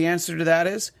you know what the answer to that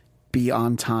is? Be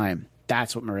on time.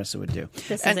 That's what Marissa would do.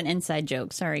 This is an inside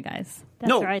joke. Sorry, guys.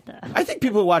 That's right, though. I think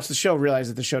people who watch the show realize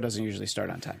that the show doesn't usually start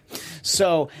on time.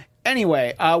 So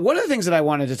anyway, one of the things that I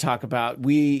wanted to talk about,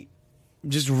 we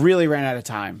just really ran out of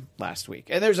time last week.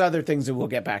 And there's other things that we'll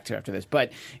get back to after this.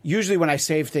 But usually when I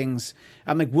save things,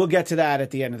 I'm like, we'll get to that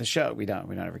at the end of the show. We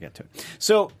don't ever get to it.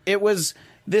 So it was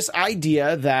this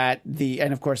idea that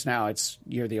and of course now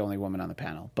you're the only woman on the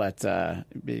panel, but I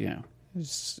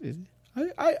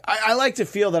like to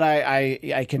feel that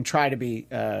I can try to be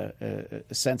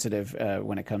sensitive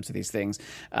when it comes to these things.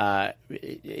 I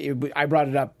brought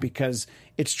it up because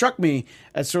it struck me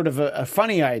as sort of a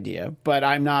funny idea, but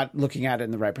I'm not looking at it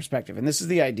in the right perspective. And this is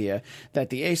the idea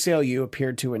that the ACLU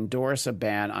appeared to endorse a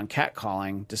ban on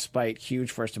catcalling despite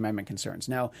huge First Amendment concerns.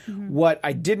 Now, what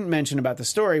I didn't mention about the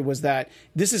story was that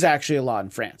this is actually a law in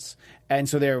France. And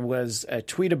so there was a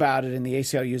tweet about it in the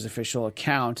ACLU's official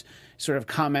account, sort of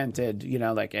commented,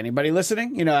 like, anybody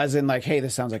listening? As in like, hey,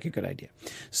 this sounds like a good idea.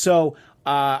 So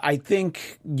I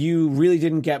think you really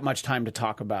didn't get much time to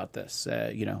talk about this.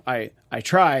 I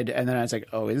tried, and then I was like,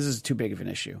 oh, this is too big of an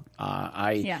issue.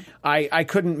 I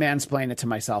couldn't mansplain it to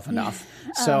myself enough.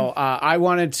 So I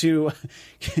wanted to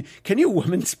 – can you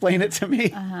woman-splain it to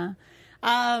me?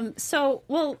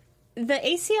 The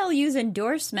ACLU's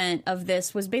endorsement of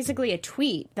this was basically a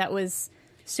tweet that was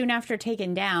soon after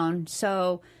taken down.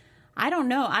 So I don't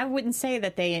know. I wouldn't say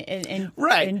that they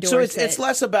endorsed So it. it's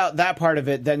less about that part of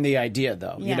it than the idea,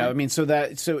 though. Yeah. So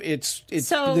it's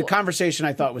the conversation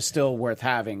I thought was still worth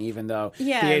having, even though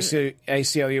the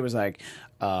ACLU was like,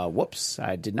 whoops,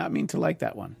 I did not mean to like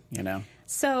that one,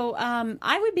 So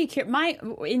I would be curious.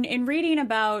 In reading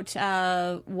about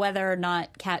whether or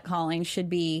not catcalling should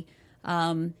be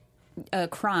a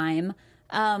crime,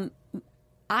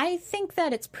 I think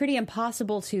that it's pretty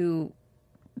impossible to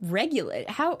regulate.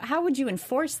 How would you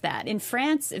enforce that in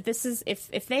France?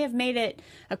 If they have made it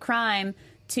a crime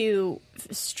to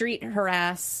street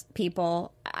harass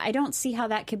people, I don't see how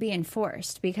that could be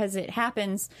enforced because it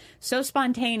happens so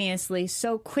spontaneously,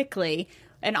 so quickly,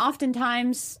 and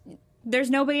oftentimes there's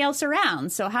nobody else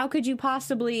around. So how could you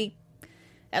possibly?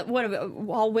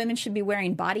 All women should be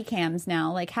wearing body cams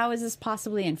now. Like, how is this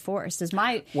possibly enforced? Is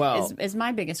my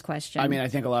biggest question. I mean, I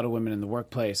think a lot of women in the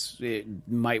workplace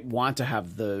might want to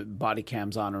have the body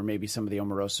cams on, or maybe some of the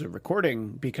Omarosa recording,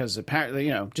 because apparently,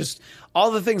 just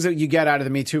all the things that you get out of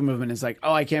the Me Too movement is like,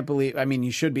 oh, I can't believe. I mean,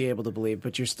 you should be able to believe,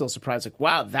 but you're still surprised. Like,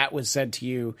 wow, that was said to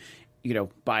you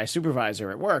by a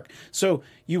supervisor at work. So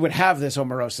you would have this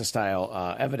Omarosa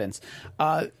style evidence.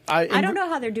 I don't know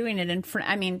how they're doing it in France.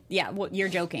 I mean, well, you're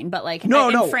joking, but like no,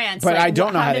 in France, but like, I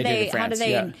don't know how they do it in How do France.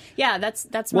 they? Yeah,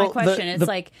 that's my Well, question. It's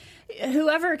like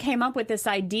whoever came up with this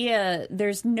idea,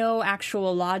 there's no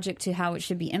actual logic to how it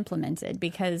should be implemented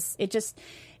because it just.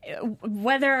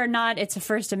 Whether or not it's a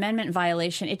First Amendment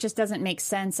violation, it just doesn't make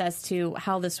sense as to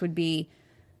how this would be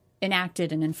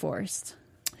enacted and enforced.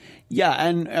 Yeah,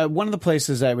 and one of the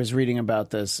places I was reading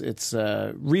about this, it's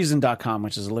Reason.com,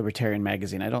 which is a libertarian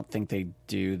magazine. I don't think they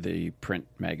do the print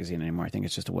magazine anymore. I think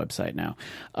it's just a website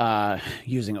now,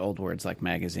 using old words like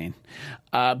magazine.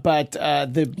 But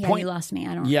the point... you lost me.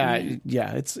 I don't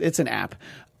Yeah, it's an app.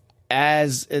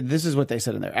 This is what they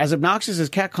said in there. As obnoxious as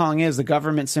catcalling is, the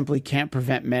government simply can't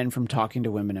prevent men from talking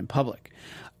to women in public.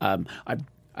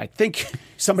 I think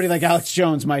somebody like Alex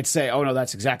Jones might say, oh, no,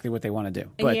 that's exactly what they want to do.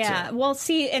 But, well,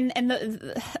 see, and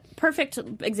the perfect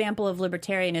example of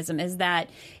libertarianism is that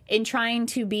in trying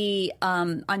to be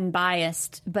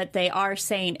unbiased, but they are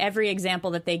saying every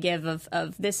example that they give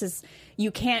of this is, you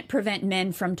can't prevent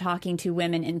men from talking to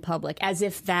women in public, as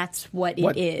if that's what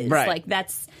it is. Right. Like,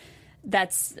 that's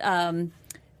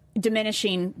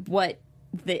diminishing what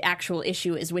the actual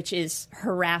issue is, which is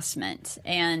harassment.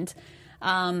 And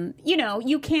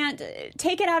you can't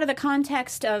take it out of the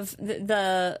context of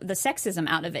the sexism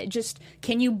out of it. Just,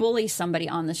 can you bully somebody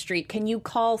on the street? Can you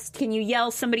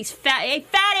yell somebody's fat, hey,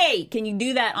 fatty? Can you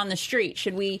do that on the street?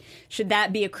 Should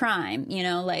that be a crime?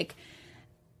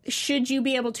 Should you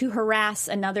be able to harass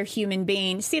another human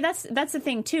being? See, that's the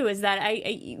thing too, is that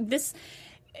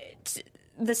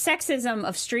the sexism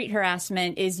of street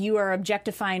harassment is you are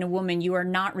objectifying a woman. You are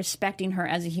not respecting her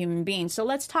as a human being. So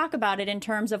let's talk about it in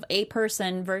terms of a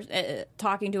person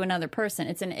talking to another person.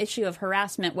 It's an issue of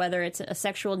harassment, whether it's a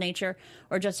sexual nature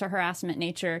or just a harassment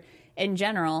nature in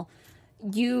general.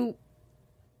 You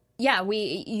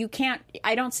can't,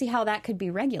 I don't see how that could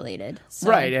be regulated. So.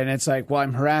 Right. And it's like, well,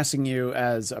 I'm harassing you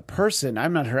as a person.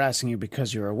 I'm not harassing you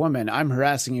because you're a woman. I'm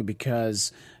harassing you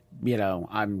because,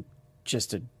 I'm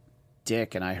just a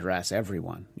dick and I harass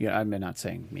everyone. I'm not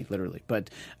saying me literally, but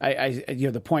I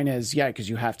the point is, because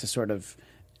you have to sort of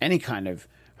any kind of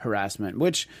harassment,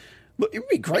 which it would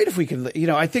be great if we could,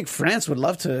 I think France would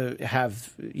love to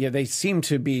have, they seem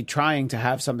to be trying to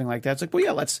have something like that. It's like,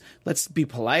 well, let's be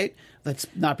polite. Let's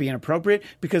not be inappropriate,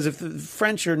 because if the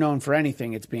French are known for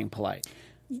anything, it's being polite.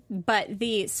 But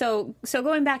so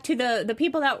going back to the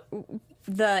people that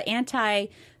the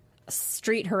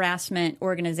anti-street harassment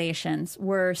organizations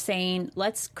were saying,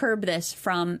 let's curb this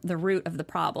from the root of the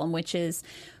problem, which is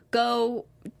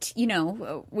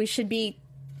we should be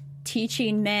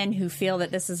teaching men who feel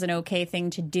that this is an okay thing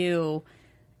to do,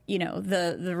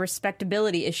 the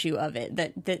respectability issue of it,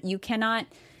 that you cannot,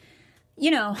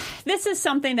 this is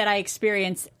something that I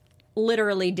experience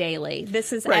literally daily.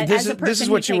 This is right. As a person this is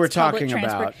what you were talking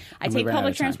about. I take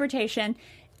public transportation.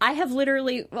 I have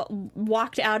literally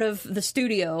walked out of the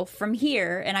studio from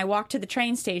here, and I walk to the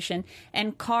train station,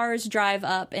 and cars drive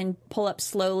up and pull up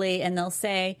slowly, and they'll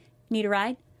say, "Need a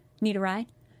ride? Need a ride?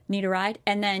 Need a ride?"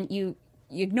 And then you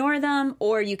ignore them,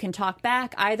 or you can talk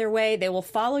back. Either way, they will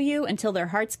follow you until their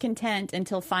heart's content,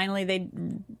 until finally they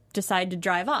decide to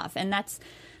drive off. And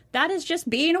that is just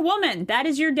being a woman. That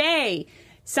is your day.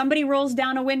 Somebody rolls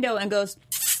down a window and goes,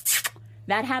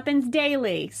 that happens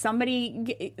daily.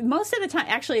 Somebody, most of the time,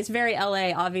 actually, it's very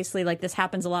LA, obviously, like this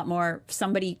happens a lot more.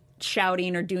 Somebody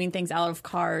shouting or doing things out of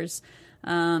cars,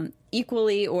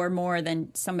 equally or more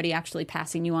than somebody actually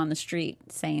passing you on the street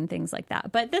saying things like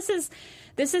that. But this is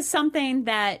something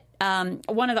that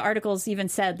one of the articles even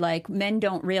said, like, men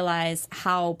don't realize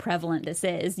how prevalent this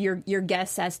is. Your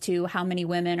guess as to how many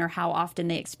women or how often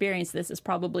they experience this is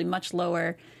probably much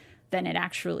lower than it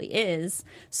actually is.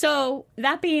 So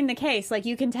that being the case, like,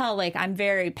 you can tell, like, I'm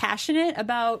very passionate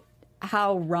about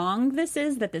how wrong this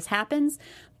is that this happens.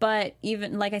 But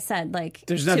even, like I said, like,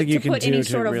 there's nothing you can put do any to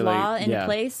sort of really, law in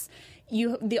place,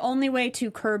 the only way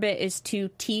to curb it is to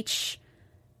teach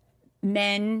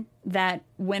men that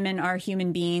women are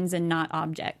human beings and not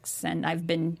objects. And I've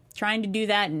been trying to do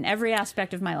that in every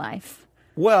aspect of my life.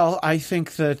 Well, I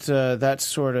think that that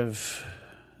sort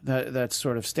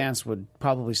of stance would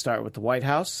probably start with the White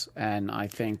House. And I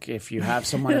think if you have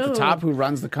someone at the top who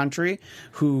runs the country,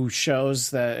 who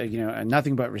shows that,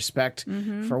 nothing but respect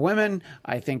for women,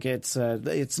 I think it's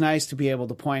nice to be able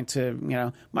to point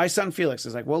to, my son Felix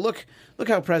is like, well, look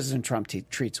how President Trump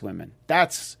treats women.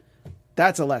 That's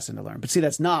a lesson to learn. But see,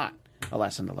 that's not a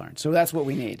lesson to learn. So that's what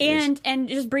we need. And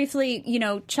just briefly,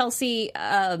 Chelsea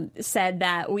said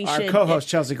that we our should. Our co-host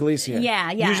Chelsea Galicia.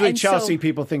 Yeah. Usually and Chelsea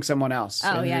people think someone else.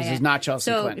 Oh, yeah. This is not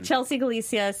Chelsea Clinton. So Chelsea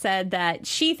Galicia said that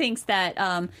she thinks that.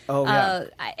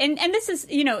 And this is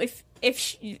if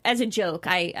she, as a joke,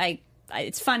 I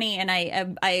it's funny, and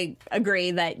I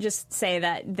agree that just say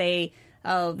that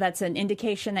that's an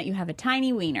indication that you have a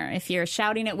tiny wiener if you're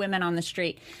shouting at women on the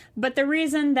street. But the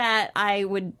reason that I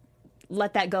would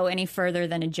let that go any further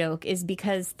than a joke is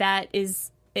because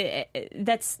that's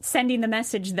sending the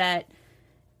message that,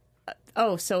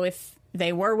 so if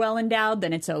they were well endowed,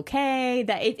 then it's okay.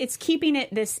 That it's keeping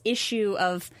it this issue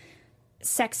of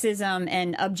sexism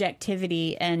and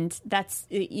objectivity, and that's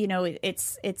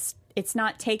it's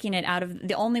not taking it out of.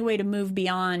 The only way to move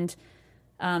beyond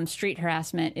street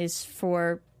harassment is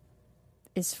for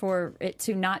it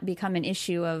to not become an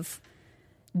issue of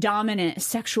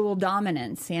sexual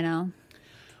dominance.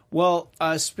 Well,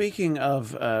 speaking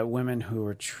of women who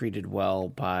were treated well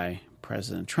by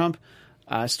President Trump,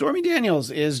 Stormy Daniels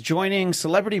is joining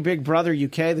Celebrity Big Brother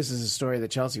UK. This is a story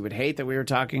that Chelsea would hate that we were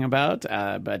talking about,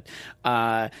 but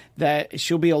that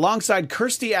she'll be alongside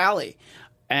Kirstie Alley.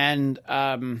 And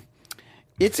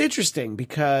it's interesting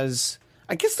because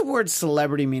I guess the word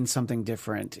celebrity means something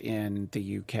different in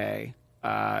the UK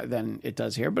than it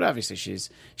does here. But obviously she's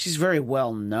very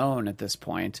well known at this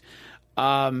point.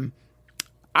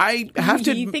 I have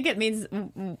to. Do you think it means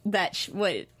that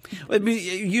what?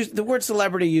 The word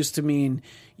celebrity used to mean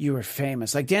you were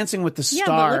famous, like Dancing with the Stars. Yeah,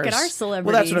 but look at our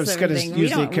celebrities. Well, that's what I was going to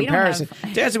use the comparison.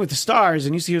 Dancing with the Stars,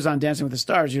 and you see who's on Dancing with the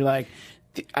Stars. You're like,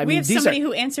 we have somebody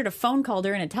who answered a phone call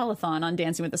during a telethon on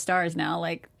Dancing with the Stars now.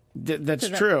 Like that's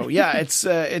true. Yeah,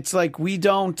 it's like we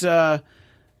don't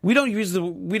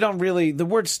really, the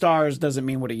word stars doesn't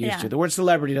mean what it used to. The word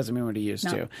celebrity doesn't mean what it used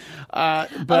to.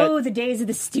 But the days of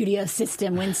the studio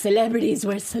system when celebrities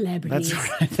were celebrities.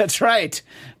 That's right.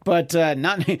 But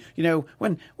not,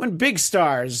 when big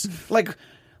stars, like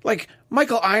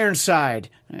Michael Ironside,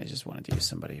 I just wanted to use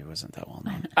somebody who wasn't that well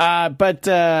known.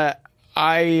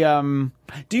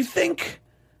 Do you think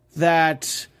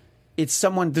that it's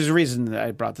someone, there's a reason that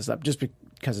I brought this up, just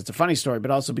because it's a funny story,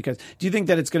 but also because, do you think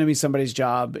that it's going to be somebody's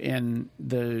job in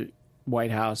the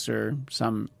White House or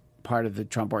some part of the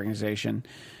Trump organization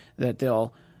that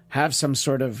they'll have some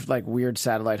sort of like weird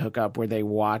satellite hookup where they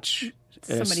watch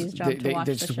somebody's job to watch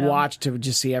they just watch to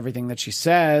just see everything that she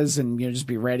says and just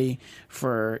be ready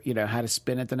for how to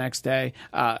spin it the next day?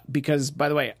 Because, by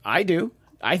the way, I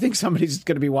think somebody's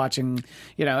going to be watching.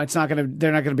 It's not going to.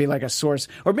 They're not going to be like a source,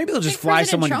 or maybe they'll just fly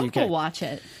someone Trump to the UK. Will watch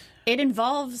it. It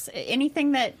involves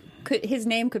anything that his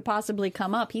name could possibly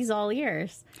come up. He's all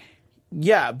ears.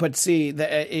 Yeah, but see,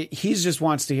 he just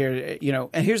wants to hear,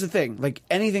 and here's the thing, like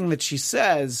anything that she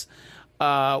says,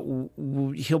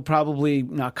 he'll probably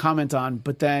not comment on.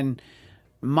 But then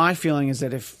my feeling is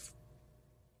that if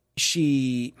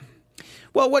she,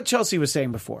 what Chelsea was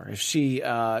saying before, if she,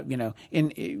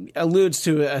 alludes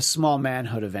to a small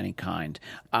manhood of any kind,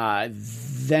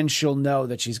 then she'll know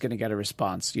that she's going to get a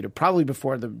response, probably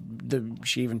before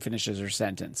she even finishes her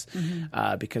sentence.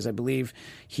 Mm-hmm. Because I believe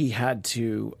he had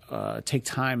to take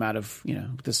time out of,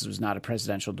 this was not a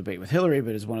presidential debate with Hillary,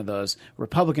 but it's one of those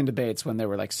Republican debates when there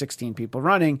were like 16 people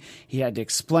running. He had to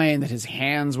explain that his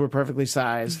hands were perfectly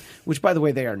sized, which, by the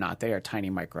way, they are not. They are tiny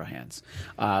micro hands.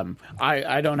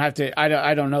 I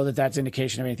don't know that that's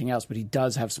indication of anything else, but he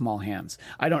does have small hands.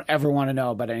 I don't ever want to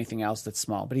know about anything else that's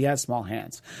small, but he has small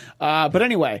hands. But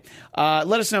anyway,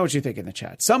 let us know what you think in the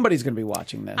chat. Somebody's going to be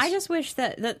watching this. I just wish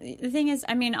that the thing is,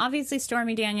 obviously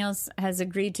Stormy Daniels has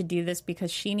agreed to do this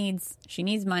because she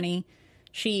needs money.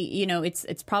 She,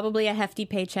 it's probably a hefty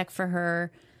paycheck for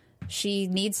her. She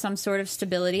needs some sort of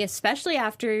stability, especially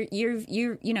after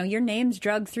your name's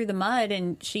dragged through the mud,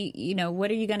 and she, what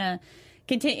are you gonna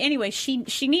continue? Anyway,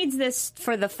 she needs this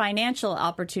for the financial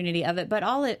opportunity of it, but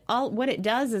what it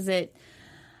does is it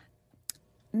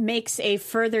makes a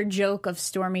further joke of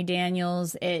Stormy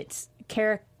Daniels. It's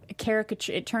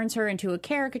caricature. It turns her into a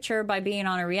caricature by being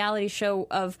on a reality show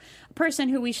of a person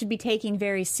who we should be taking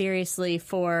very seriously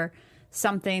for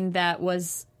something that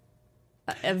was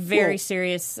a very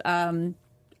serious.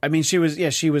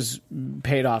 She was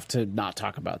paid off to not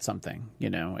talk about something.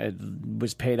 It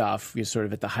was paid off sort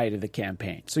of at the height of the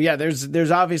campaign. So yeah,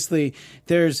 there's obviously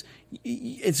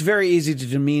it's very easy to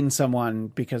demean someone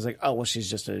because she's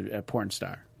just a porn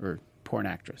star or porn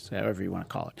actress, however you want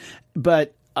to call it.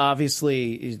 But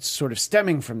obviously, it's sort of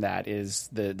stemming from that is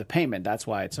the payment. That's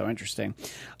why it's so interesting.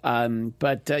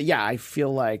 I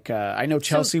feel like I know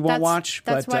Chelsea won't watch.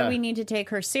 That's but why we need to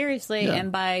take her seriously,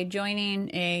 and by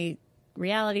joining a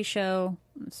reality show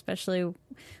especially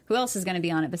who else is going to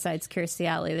be on it besides Kirstie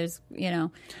Alley? There's,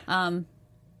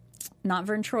 not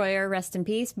Vern Troyer, rest in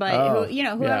peace, but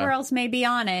whoever else may be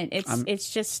on it.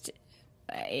 It's just,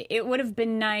 it would have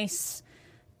been nice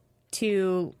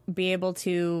to be able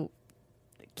to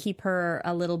keep her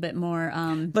a little bit more.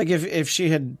 Like if she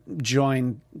had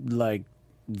joined like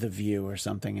The View or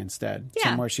something instead,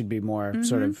 somewhere she'd be more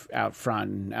sort of out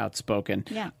front and outspoken.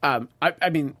 Yeah. I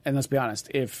mean, and let's be honest,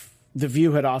 if The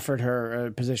View had offered her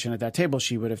a position at that table,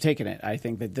 she would have taken it. I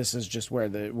think that this is just where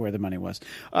the money was.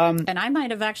 And I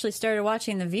might have actually started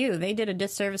watching The View. They did a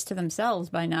disservice to themselves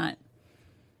by not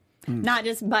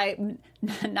just by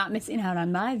not missing out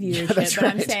on my viewership, but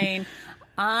right. I'm saying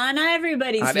on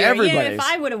everybody's on view. everybody's. Yeah, if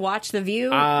I would have watched The View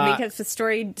because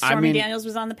Stormy Daniels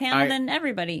was on the panel, then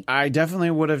everybody. I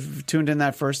definitely would have tuned in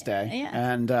that first day,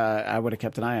 and I would have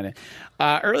kept an eye on it.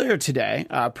 Earlier today,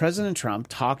 President Trump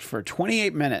talked for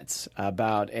 28 minutes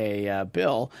about a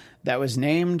bill that was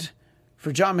named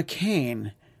for John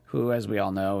McCain, who, as we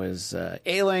all know, is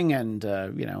ailing, and I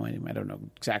don't know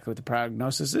exactly what the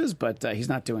prognosis is, but he's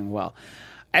not doing well.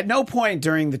 At no point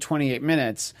during the 28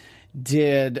 minutes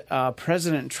did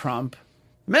President Trump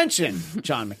mention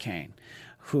John McCain,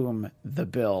 whom the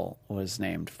bill was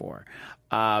named for.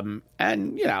 It's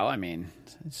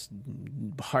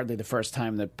hardly the first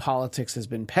time that politics has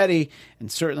been petty, and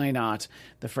certainly not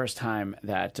the first time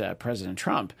that President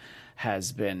Trump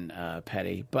has been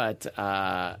petty. But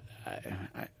I'm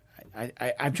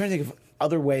trying to think of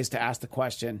other ways to ask the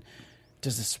question,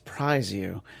 does this surprise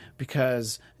you?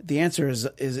 Because the answer is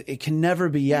it can never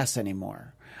be yes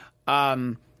anymore.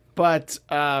 Do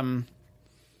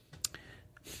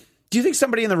you think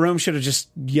somebody in the room should have just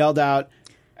yelled out,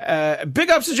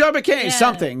 big ups to John McCain,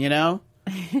 something,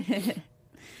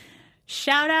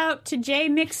 Shout out to Jay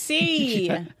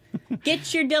McC.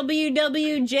 Get your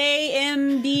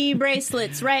WWJMD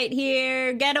bracelets right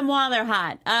here. Get them while they're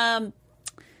hot.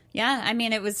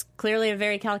 It was clearly a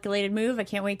very calculated move. I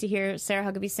can't wait to hear Sarah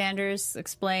Huckabee Sanders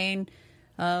explain,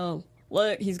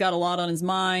 look, he's got a lot on his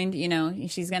mind.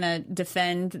 She's going to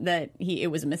defend that it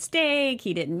was a mistake.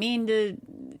 He didn't mean to,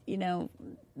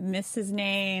 miss his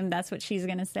name. That's what she's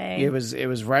going to say. It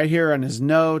was right here on his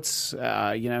notes.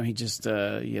 He just,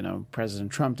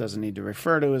 President Trump doesn't need to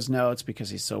refer to his notes because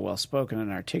he's so well spoken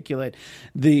and articulate.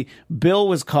 The bill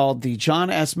was called the John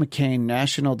S. McCain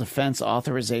National Defense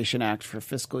Authorization Act for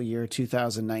fiscal year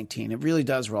 2019. It really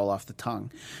does roll off the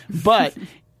tongue, but.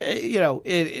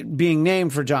 It being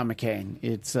named for John McCain,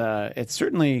 it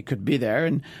certainly could be there.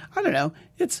 And I don't know,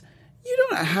 you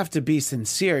don't have to be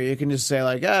sincere. You can just say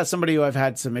like, somebody who I've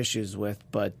had some issues with,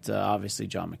 but obviously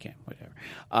John McCain, whatever.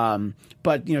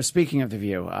 But speaking of The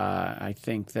View, I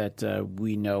think that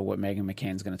we know what Meghan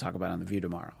McCain's going to talk about on The View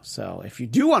tomorrow. So if you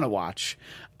do want to watch,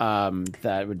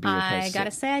 that would be your place. I got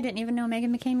to say, I didn't even know Meghan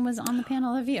McCain was on the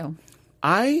panel of The View.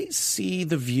 I see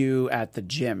The View at the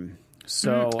gym.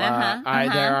 So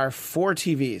there are 4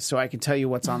 TVs, so I can tell you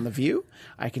what's on The View.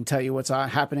 I can tell you what's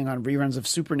happening on reruns of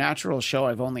Supernatural, a show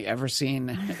I've only ever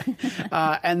seen.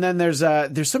 And then there's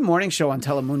some morning show on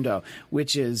Telemundo,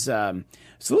 which is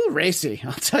it's a little racy,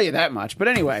 I'll tell you that much. But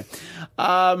anyway,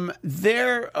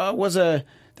 there was a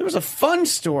fun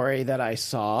story that I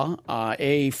saw.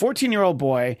 A 14-year-old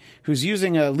boy who's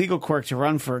using a legal quirk to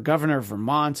run for governor of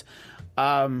Vermont.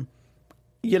 I'm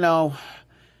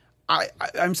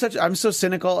so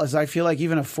cynical, as I feel like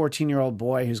even a 14-year-old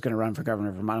boy who's going to run for governor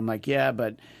of Vermont, I'm like, yeah,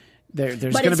 but there's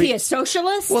going to be. But is he a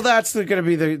socialist? Well, that's going to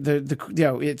be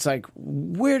the it's like,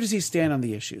 where does he stand on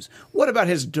the issues? What about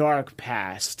his dark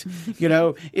past?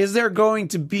 Is there going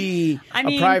to be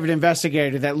a private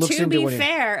investigator that looks into what? To be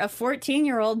fair, a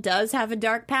 14-year-old does have a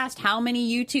dark past. How many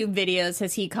YouTube videos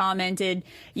has he commented?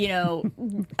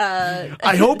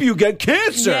 I hope you get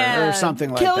cancer or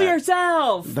something like that. Kill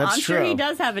yourself. That's I'm true. sure he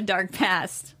does have a dark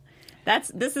past.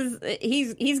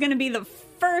 He's going to be the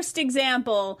first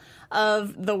example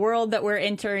of the world that we're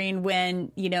entering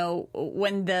when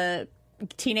the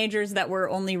teenagers that were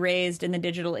only raised in the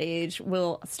digital age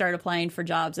will start applying for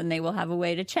jobs, and they will have a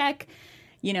way to check,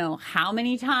 how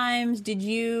many times did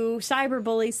you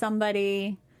cyberbully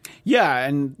somebody? Yeah,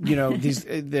 and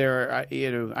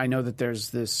I know that there's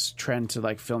this trend to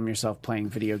like film yourself playing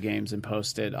video games and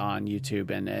post it on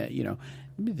YouTube, and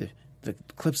the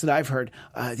clips that I've heard,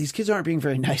 these kids aren't being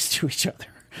very nice to each other.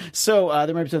 So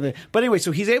there might be something. But anyway,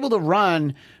 so he's able to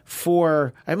run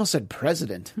for, I almost said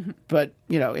president, but,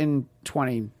 in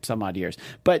 20 some odd years.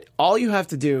 But all you have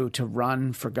to do to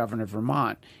run for governor of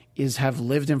Vermont is have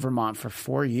lived in Vermont for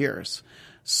 4 years.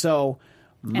 So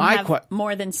And have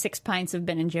more than 6 pints of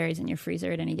Ben and Jerry's in your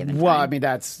freezer at any given time. Well, I mean,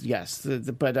 that's, yes.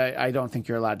 But I don't think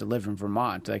you're allowed to live in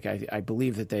Vermont. Like, I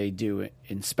believe that they do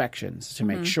inspections to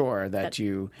make sure that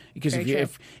because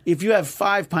if you have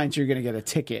 5 pints, you're going to get a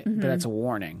ticket, but that's a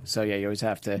warning. So, yeah, you always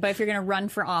have to. But if you're going to run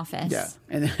for office. Yeah.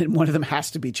 And then one of them has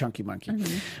to be Chunky Monkey.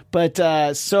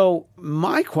 But so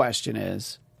my question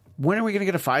is, when are we going to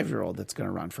get a 5-year-old that's going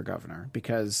to run for governor?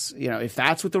 Because, if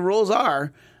that's what the rules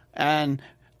are, and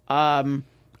I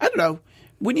don't know.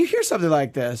 When you hear something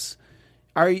like this,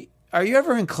 are you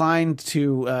ever inclined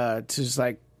to just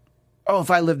like, oh,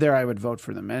 if I lived there, I would vote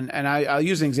for them? And I'll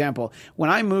use an example. When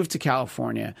I moved to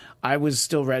California, I was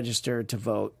still registered to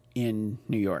vote in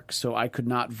New York, so I could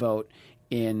not vote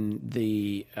in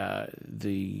the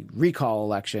recall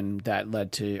election that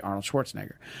led to Arnold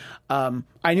Schwarzenegger.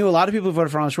 I knew a lot of people who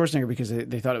voted for Arnold Schwarzenegger because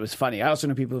they thought it was funny. I also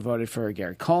knew people who voted for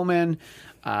Gary Coleman.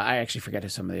 I actually forget who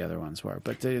some of the other ones were,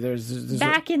 but there's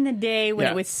back in the day when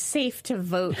it was safe to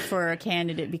vote for a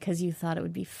candidate because you thought it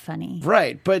would be funny.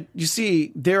 Right. But you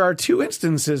see, there are 2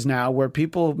 instances now where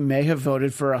people may have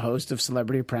voted for a host of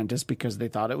Celebrity Apprentice because they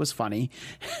thought it was funny.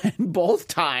 And both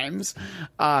times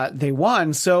they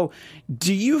won. So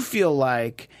do you feel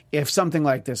like if something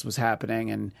like this was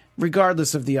happening, and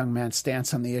regardless of the young man's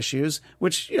stance on the issues,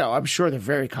 which, I'm sure they're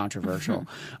very controversial,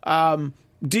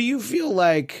 do you feel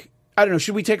like, I don't know,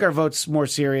 should we take our votes more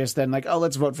serious than like, oh,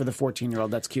 let's vote for the 14-year-old.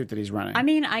 That's cute that he's running? I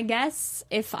mean, I guess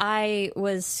if I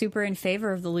was super in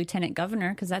favor of the lieutenant governor,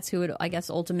 because that's who would, I guess,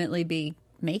 ultimately be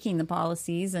making the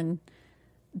policies and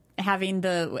having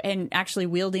and actually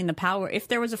wielding the power. If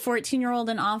there was a 14-year-old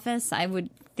in office, I would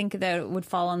think that it would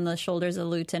fall on the shoulders of the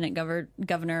lieutenant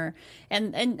governor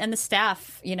and the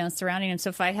staff, surrounding him. So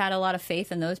if I had a lot of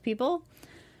faith in those people,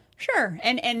 sure.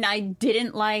 And I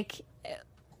didn't like.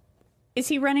 Is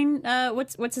he running?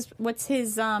 What's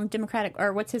his Democratic,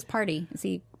 or what's his party? Is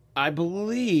he? I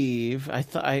believe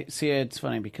I see. It's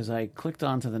funny because I clicked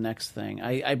on to the next thing.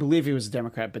 I believe he was a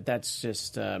Democrat, but that's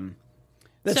just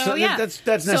that's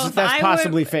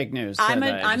possibly fake news. I'm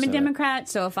a Democrat,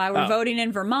 so if I were voting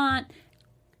in Vermont,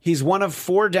 he's one of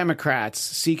 4 Democrats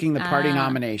seeking the party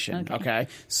nomination. Okay,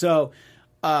 so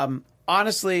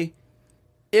honestly,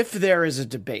 if there is a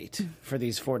debate for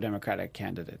these 4 Democratic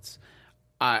candidates,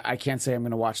 I can't say I'm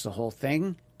going to watch the whole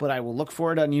thing, but I will look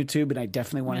for it on YouTube, and I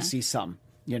definitely want to see some.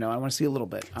 I want to see a little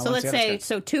bit. So let's say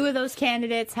 2 of those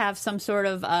candidates have some sort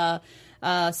of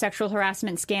sexual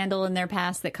harassment scandal in their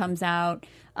past that comes out.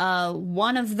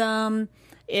 One of them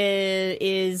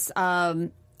is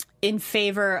in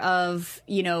favor of,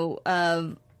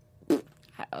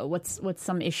 what's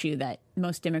some issue that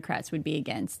most Democrats would be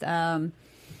against.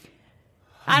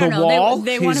 I don't know. Wall?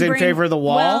 He's in favor of the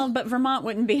wall? Well, but Vermont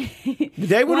wouldn't be.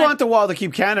 They would want the wall to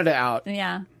keep Canada out.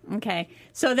 Yeah. Okay.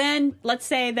 So then let's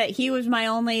say that he was my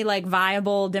only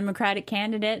viable Democratic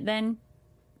candidate. Then,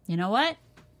 you know what?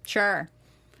 Sure.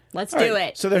 Let's do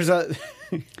it. So there's a...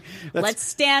 Let's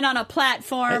stand on a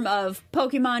platform of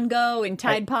Pokemon Go and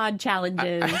Tide Pod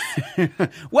challenges.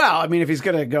 Well, I mean, if he's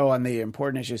going to go on the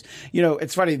important issues,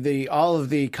 it's funny. All of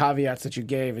the caveats that you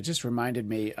gave, it just reminded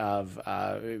me of,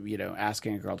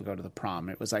 asking a girl to go to the prom.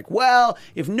 It was like, well,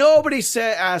 if nobody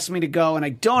asked me to go and I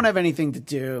don't have anything to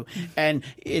do and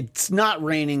it's not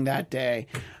raining that day,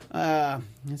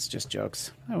 it's just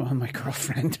jokes. I want my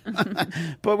girlfriend.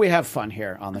 But we have fun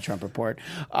here on the Trump Report.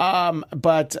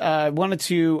 But I wanted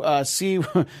to see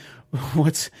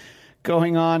what's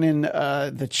going on in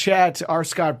the chat. R.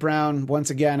 Scott Brown, once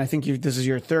again, I think this is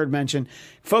your 3rd mention,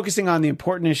 focusing on the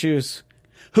important issues.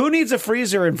 Who needs a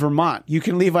freezer in Vermont? You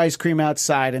can leave ice cream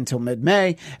outside until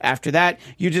mid-May. After that,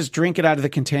 you just drink it out of the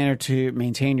container to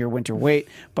maintain your winter weight.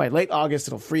 By late August,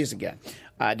 it'll freeze again.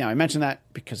 Now, I mentioned that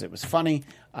because it was funny,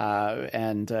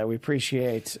 and we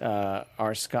appreciate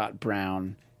R. Scott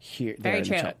Brown here. Very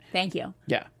true. Thank you.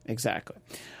 Yeah, exactly.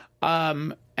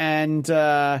 And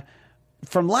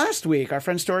from last week, our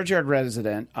friend Storage Yard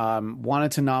Resident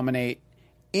wanted to nominate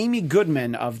Amy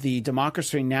Goodman of the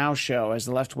Democracy Now! Show as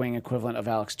the left-wing equivalent of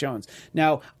Alex Jones.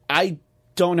 Now, I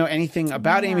don't know anything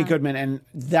about Amy Goodman, and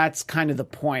that's kind of the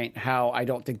point, how I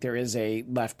don't think there is a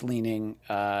left-leaning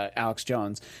Alex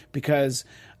Jones, because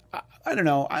I don't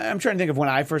know. I'm trying to think of when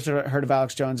I first heard of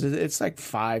Alex Jones. It's like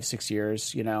 5-6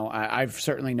 years. I've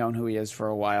certainly known who he is for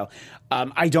a while.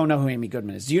 I don't know who Amy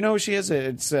Goodman is. Do you know who she is?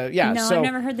 It's yeah. No, I've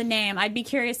never heard the name. I'd be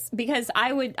curious because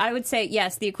I would say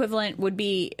yes, the equivalent would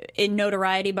be in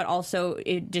notoriety, but also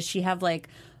does she have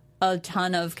a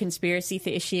ton of conspiracy?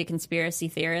 Is she a conspiracy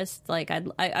theorist?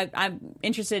 I'm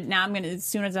interested now. As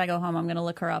soon as I go home, I'm gonna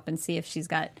look her up and see if she's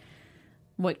got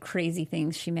what crazy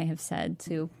things she may have said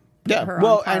to Yeah, her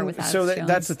well, on par and with Alex so Jones.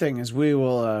 that's the thing is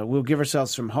we'll give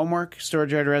ourselves some homework.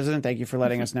 Storage Yard resident, thank you for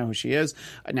letting us know who she is.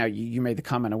 Now you made the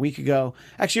comment a week ago.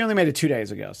 Actually, you only made it 2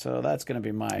 days ago, so that's going to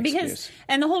be my excuse.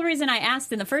 And the whole reason I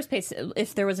asked in the first place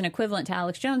if there was an equivalent to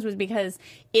Alex Jones was because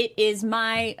it is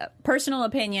my personal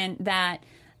opinion that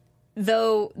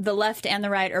though the left and the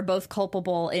right are both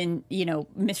culpable in,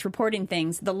 misreporting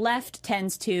things, the left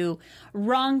tends to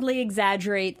wrongly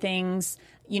exaggerate things,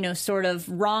 sort of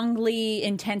wrongly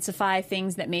intensify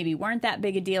things that maybe weren't that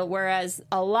big a deal, whereas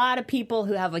a lot of people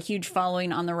who have a huge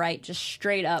following on the right just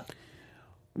straight up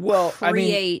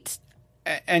create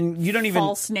and you don't even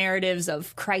false narratives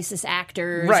of crisis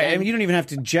actors. Right. I mean, you don't even have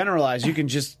to generalize. You can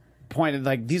just point at,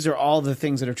 like, these are all the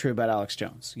things that are true about Alex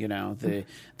Jones. The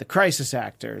crisis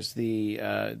actors, the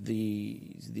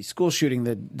school shooting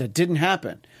that didn't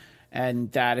happen.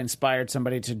 And that inspired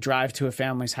somebody to drive to a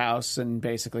family's house and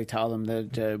basically tell them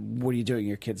that, what are you doing?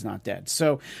 Your kid's not dead.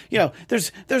 So,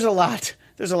 there's a lot.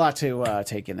 There's a lot to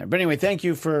take in there. But anyway, thank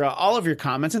you for all of your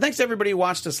comments. And thanks to everybody who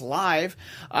watched us live.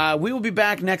 We will be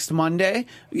back next Monday.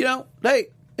 Hey,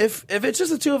 if it's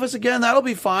just the two of us again, that'll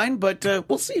be fine. But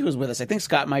we'll see who's with us. I think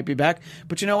Scott might be back.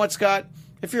 But you know what, Scott?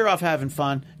 If you're off having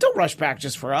fun, don't rush back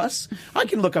just for us. I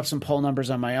can look up some poll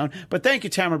numbers on my own. But thank you,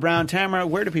 Tamara Brown. Tamara,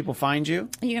 where do people find you?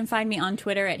 You can find me on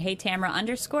Twitter at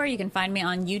HeyTamara_. You can find me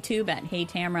on YouTube at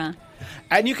HeyTamara.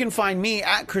 And you can find me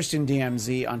at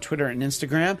ChristianDMZ on Twitter and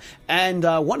Instagram. And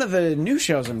one of the new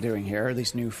shows I'm doing here, at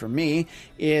least new for me,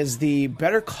 is the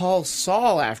Better Call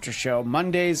Saul after show,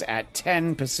 Mondays at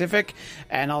 10 Pacific,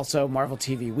 and also Marvel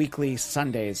TV Weekly,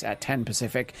 Sundays at 10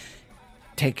 Pacific.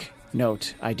 Take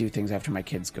note, I do things after my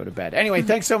kids go to bed. Anyway,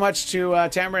 thanks so much to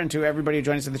Tamara and to everybody who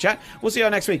joined us in the chat. We'll see you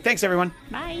all next week. Thanks, everyone.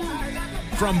 Bye.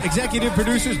 From executive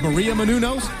producers Maria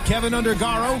Menounos, Kevin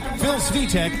Undergaro, Phil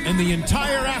Svitek, and the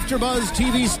entire AfterBuzz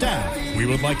TV staff, we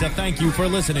would like to thank you for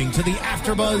listening to the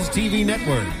AfterBuzz TV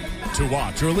network. To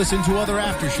watch or listen to other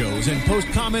after shows and post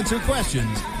comments or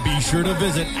questions, be sure to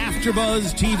visit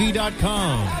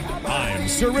AfterBuzzTV.com. I'm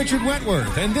Sir Richard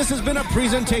Wentworth, and this has been a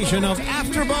presentation of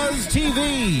AfterBuzz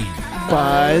TV.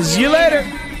 Buzz you later.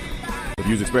 The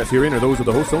views expressed herein are those of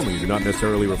the hosts only and do not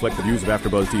necessarily reflect the views of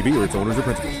AfterBuzz TV or its owners or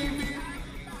principals.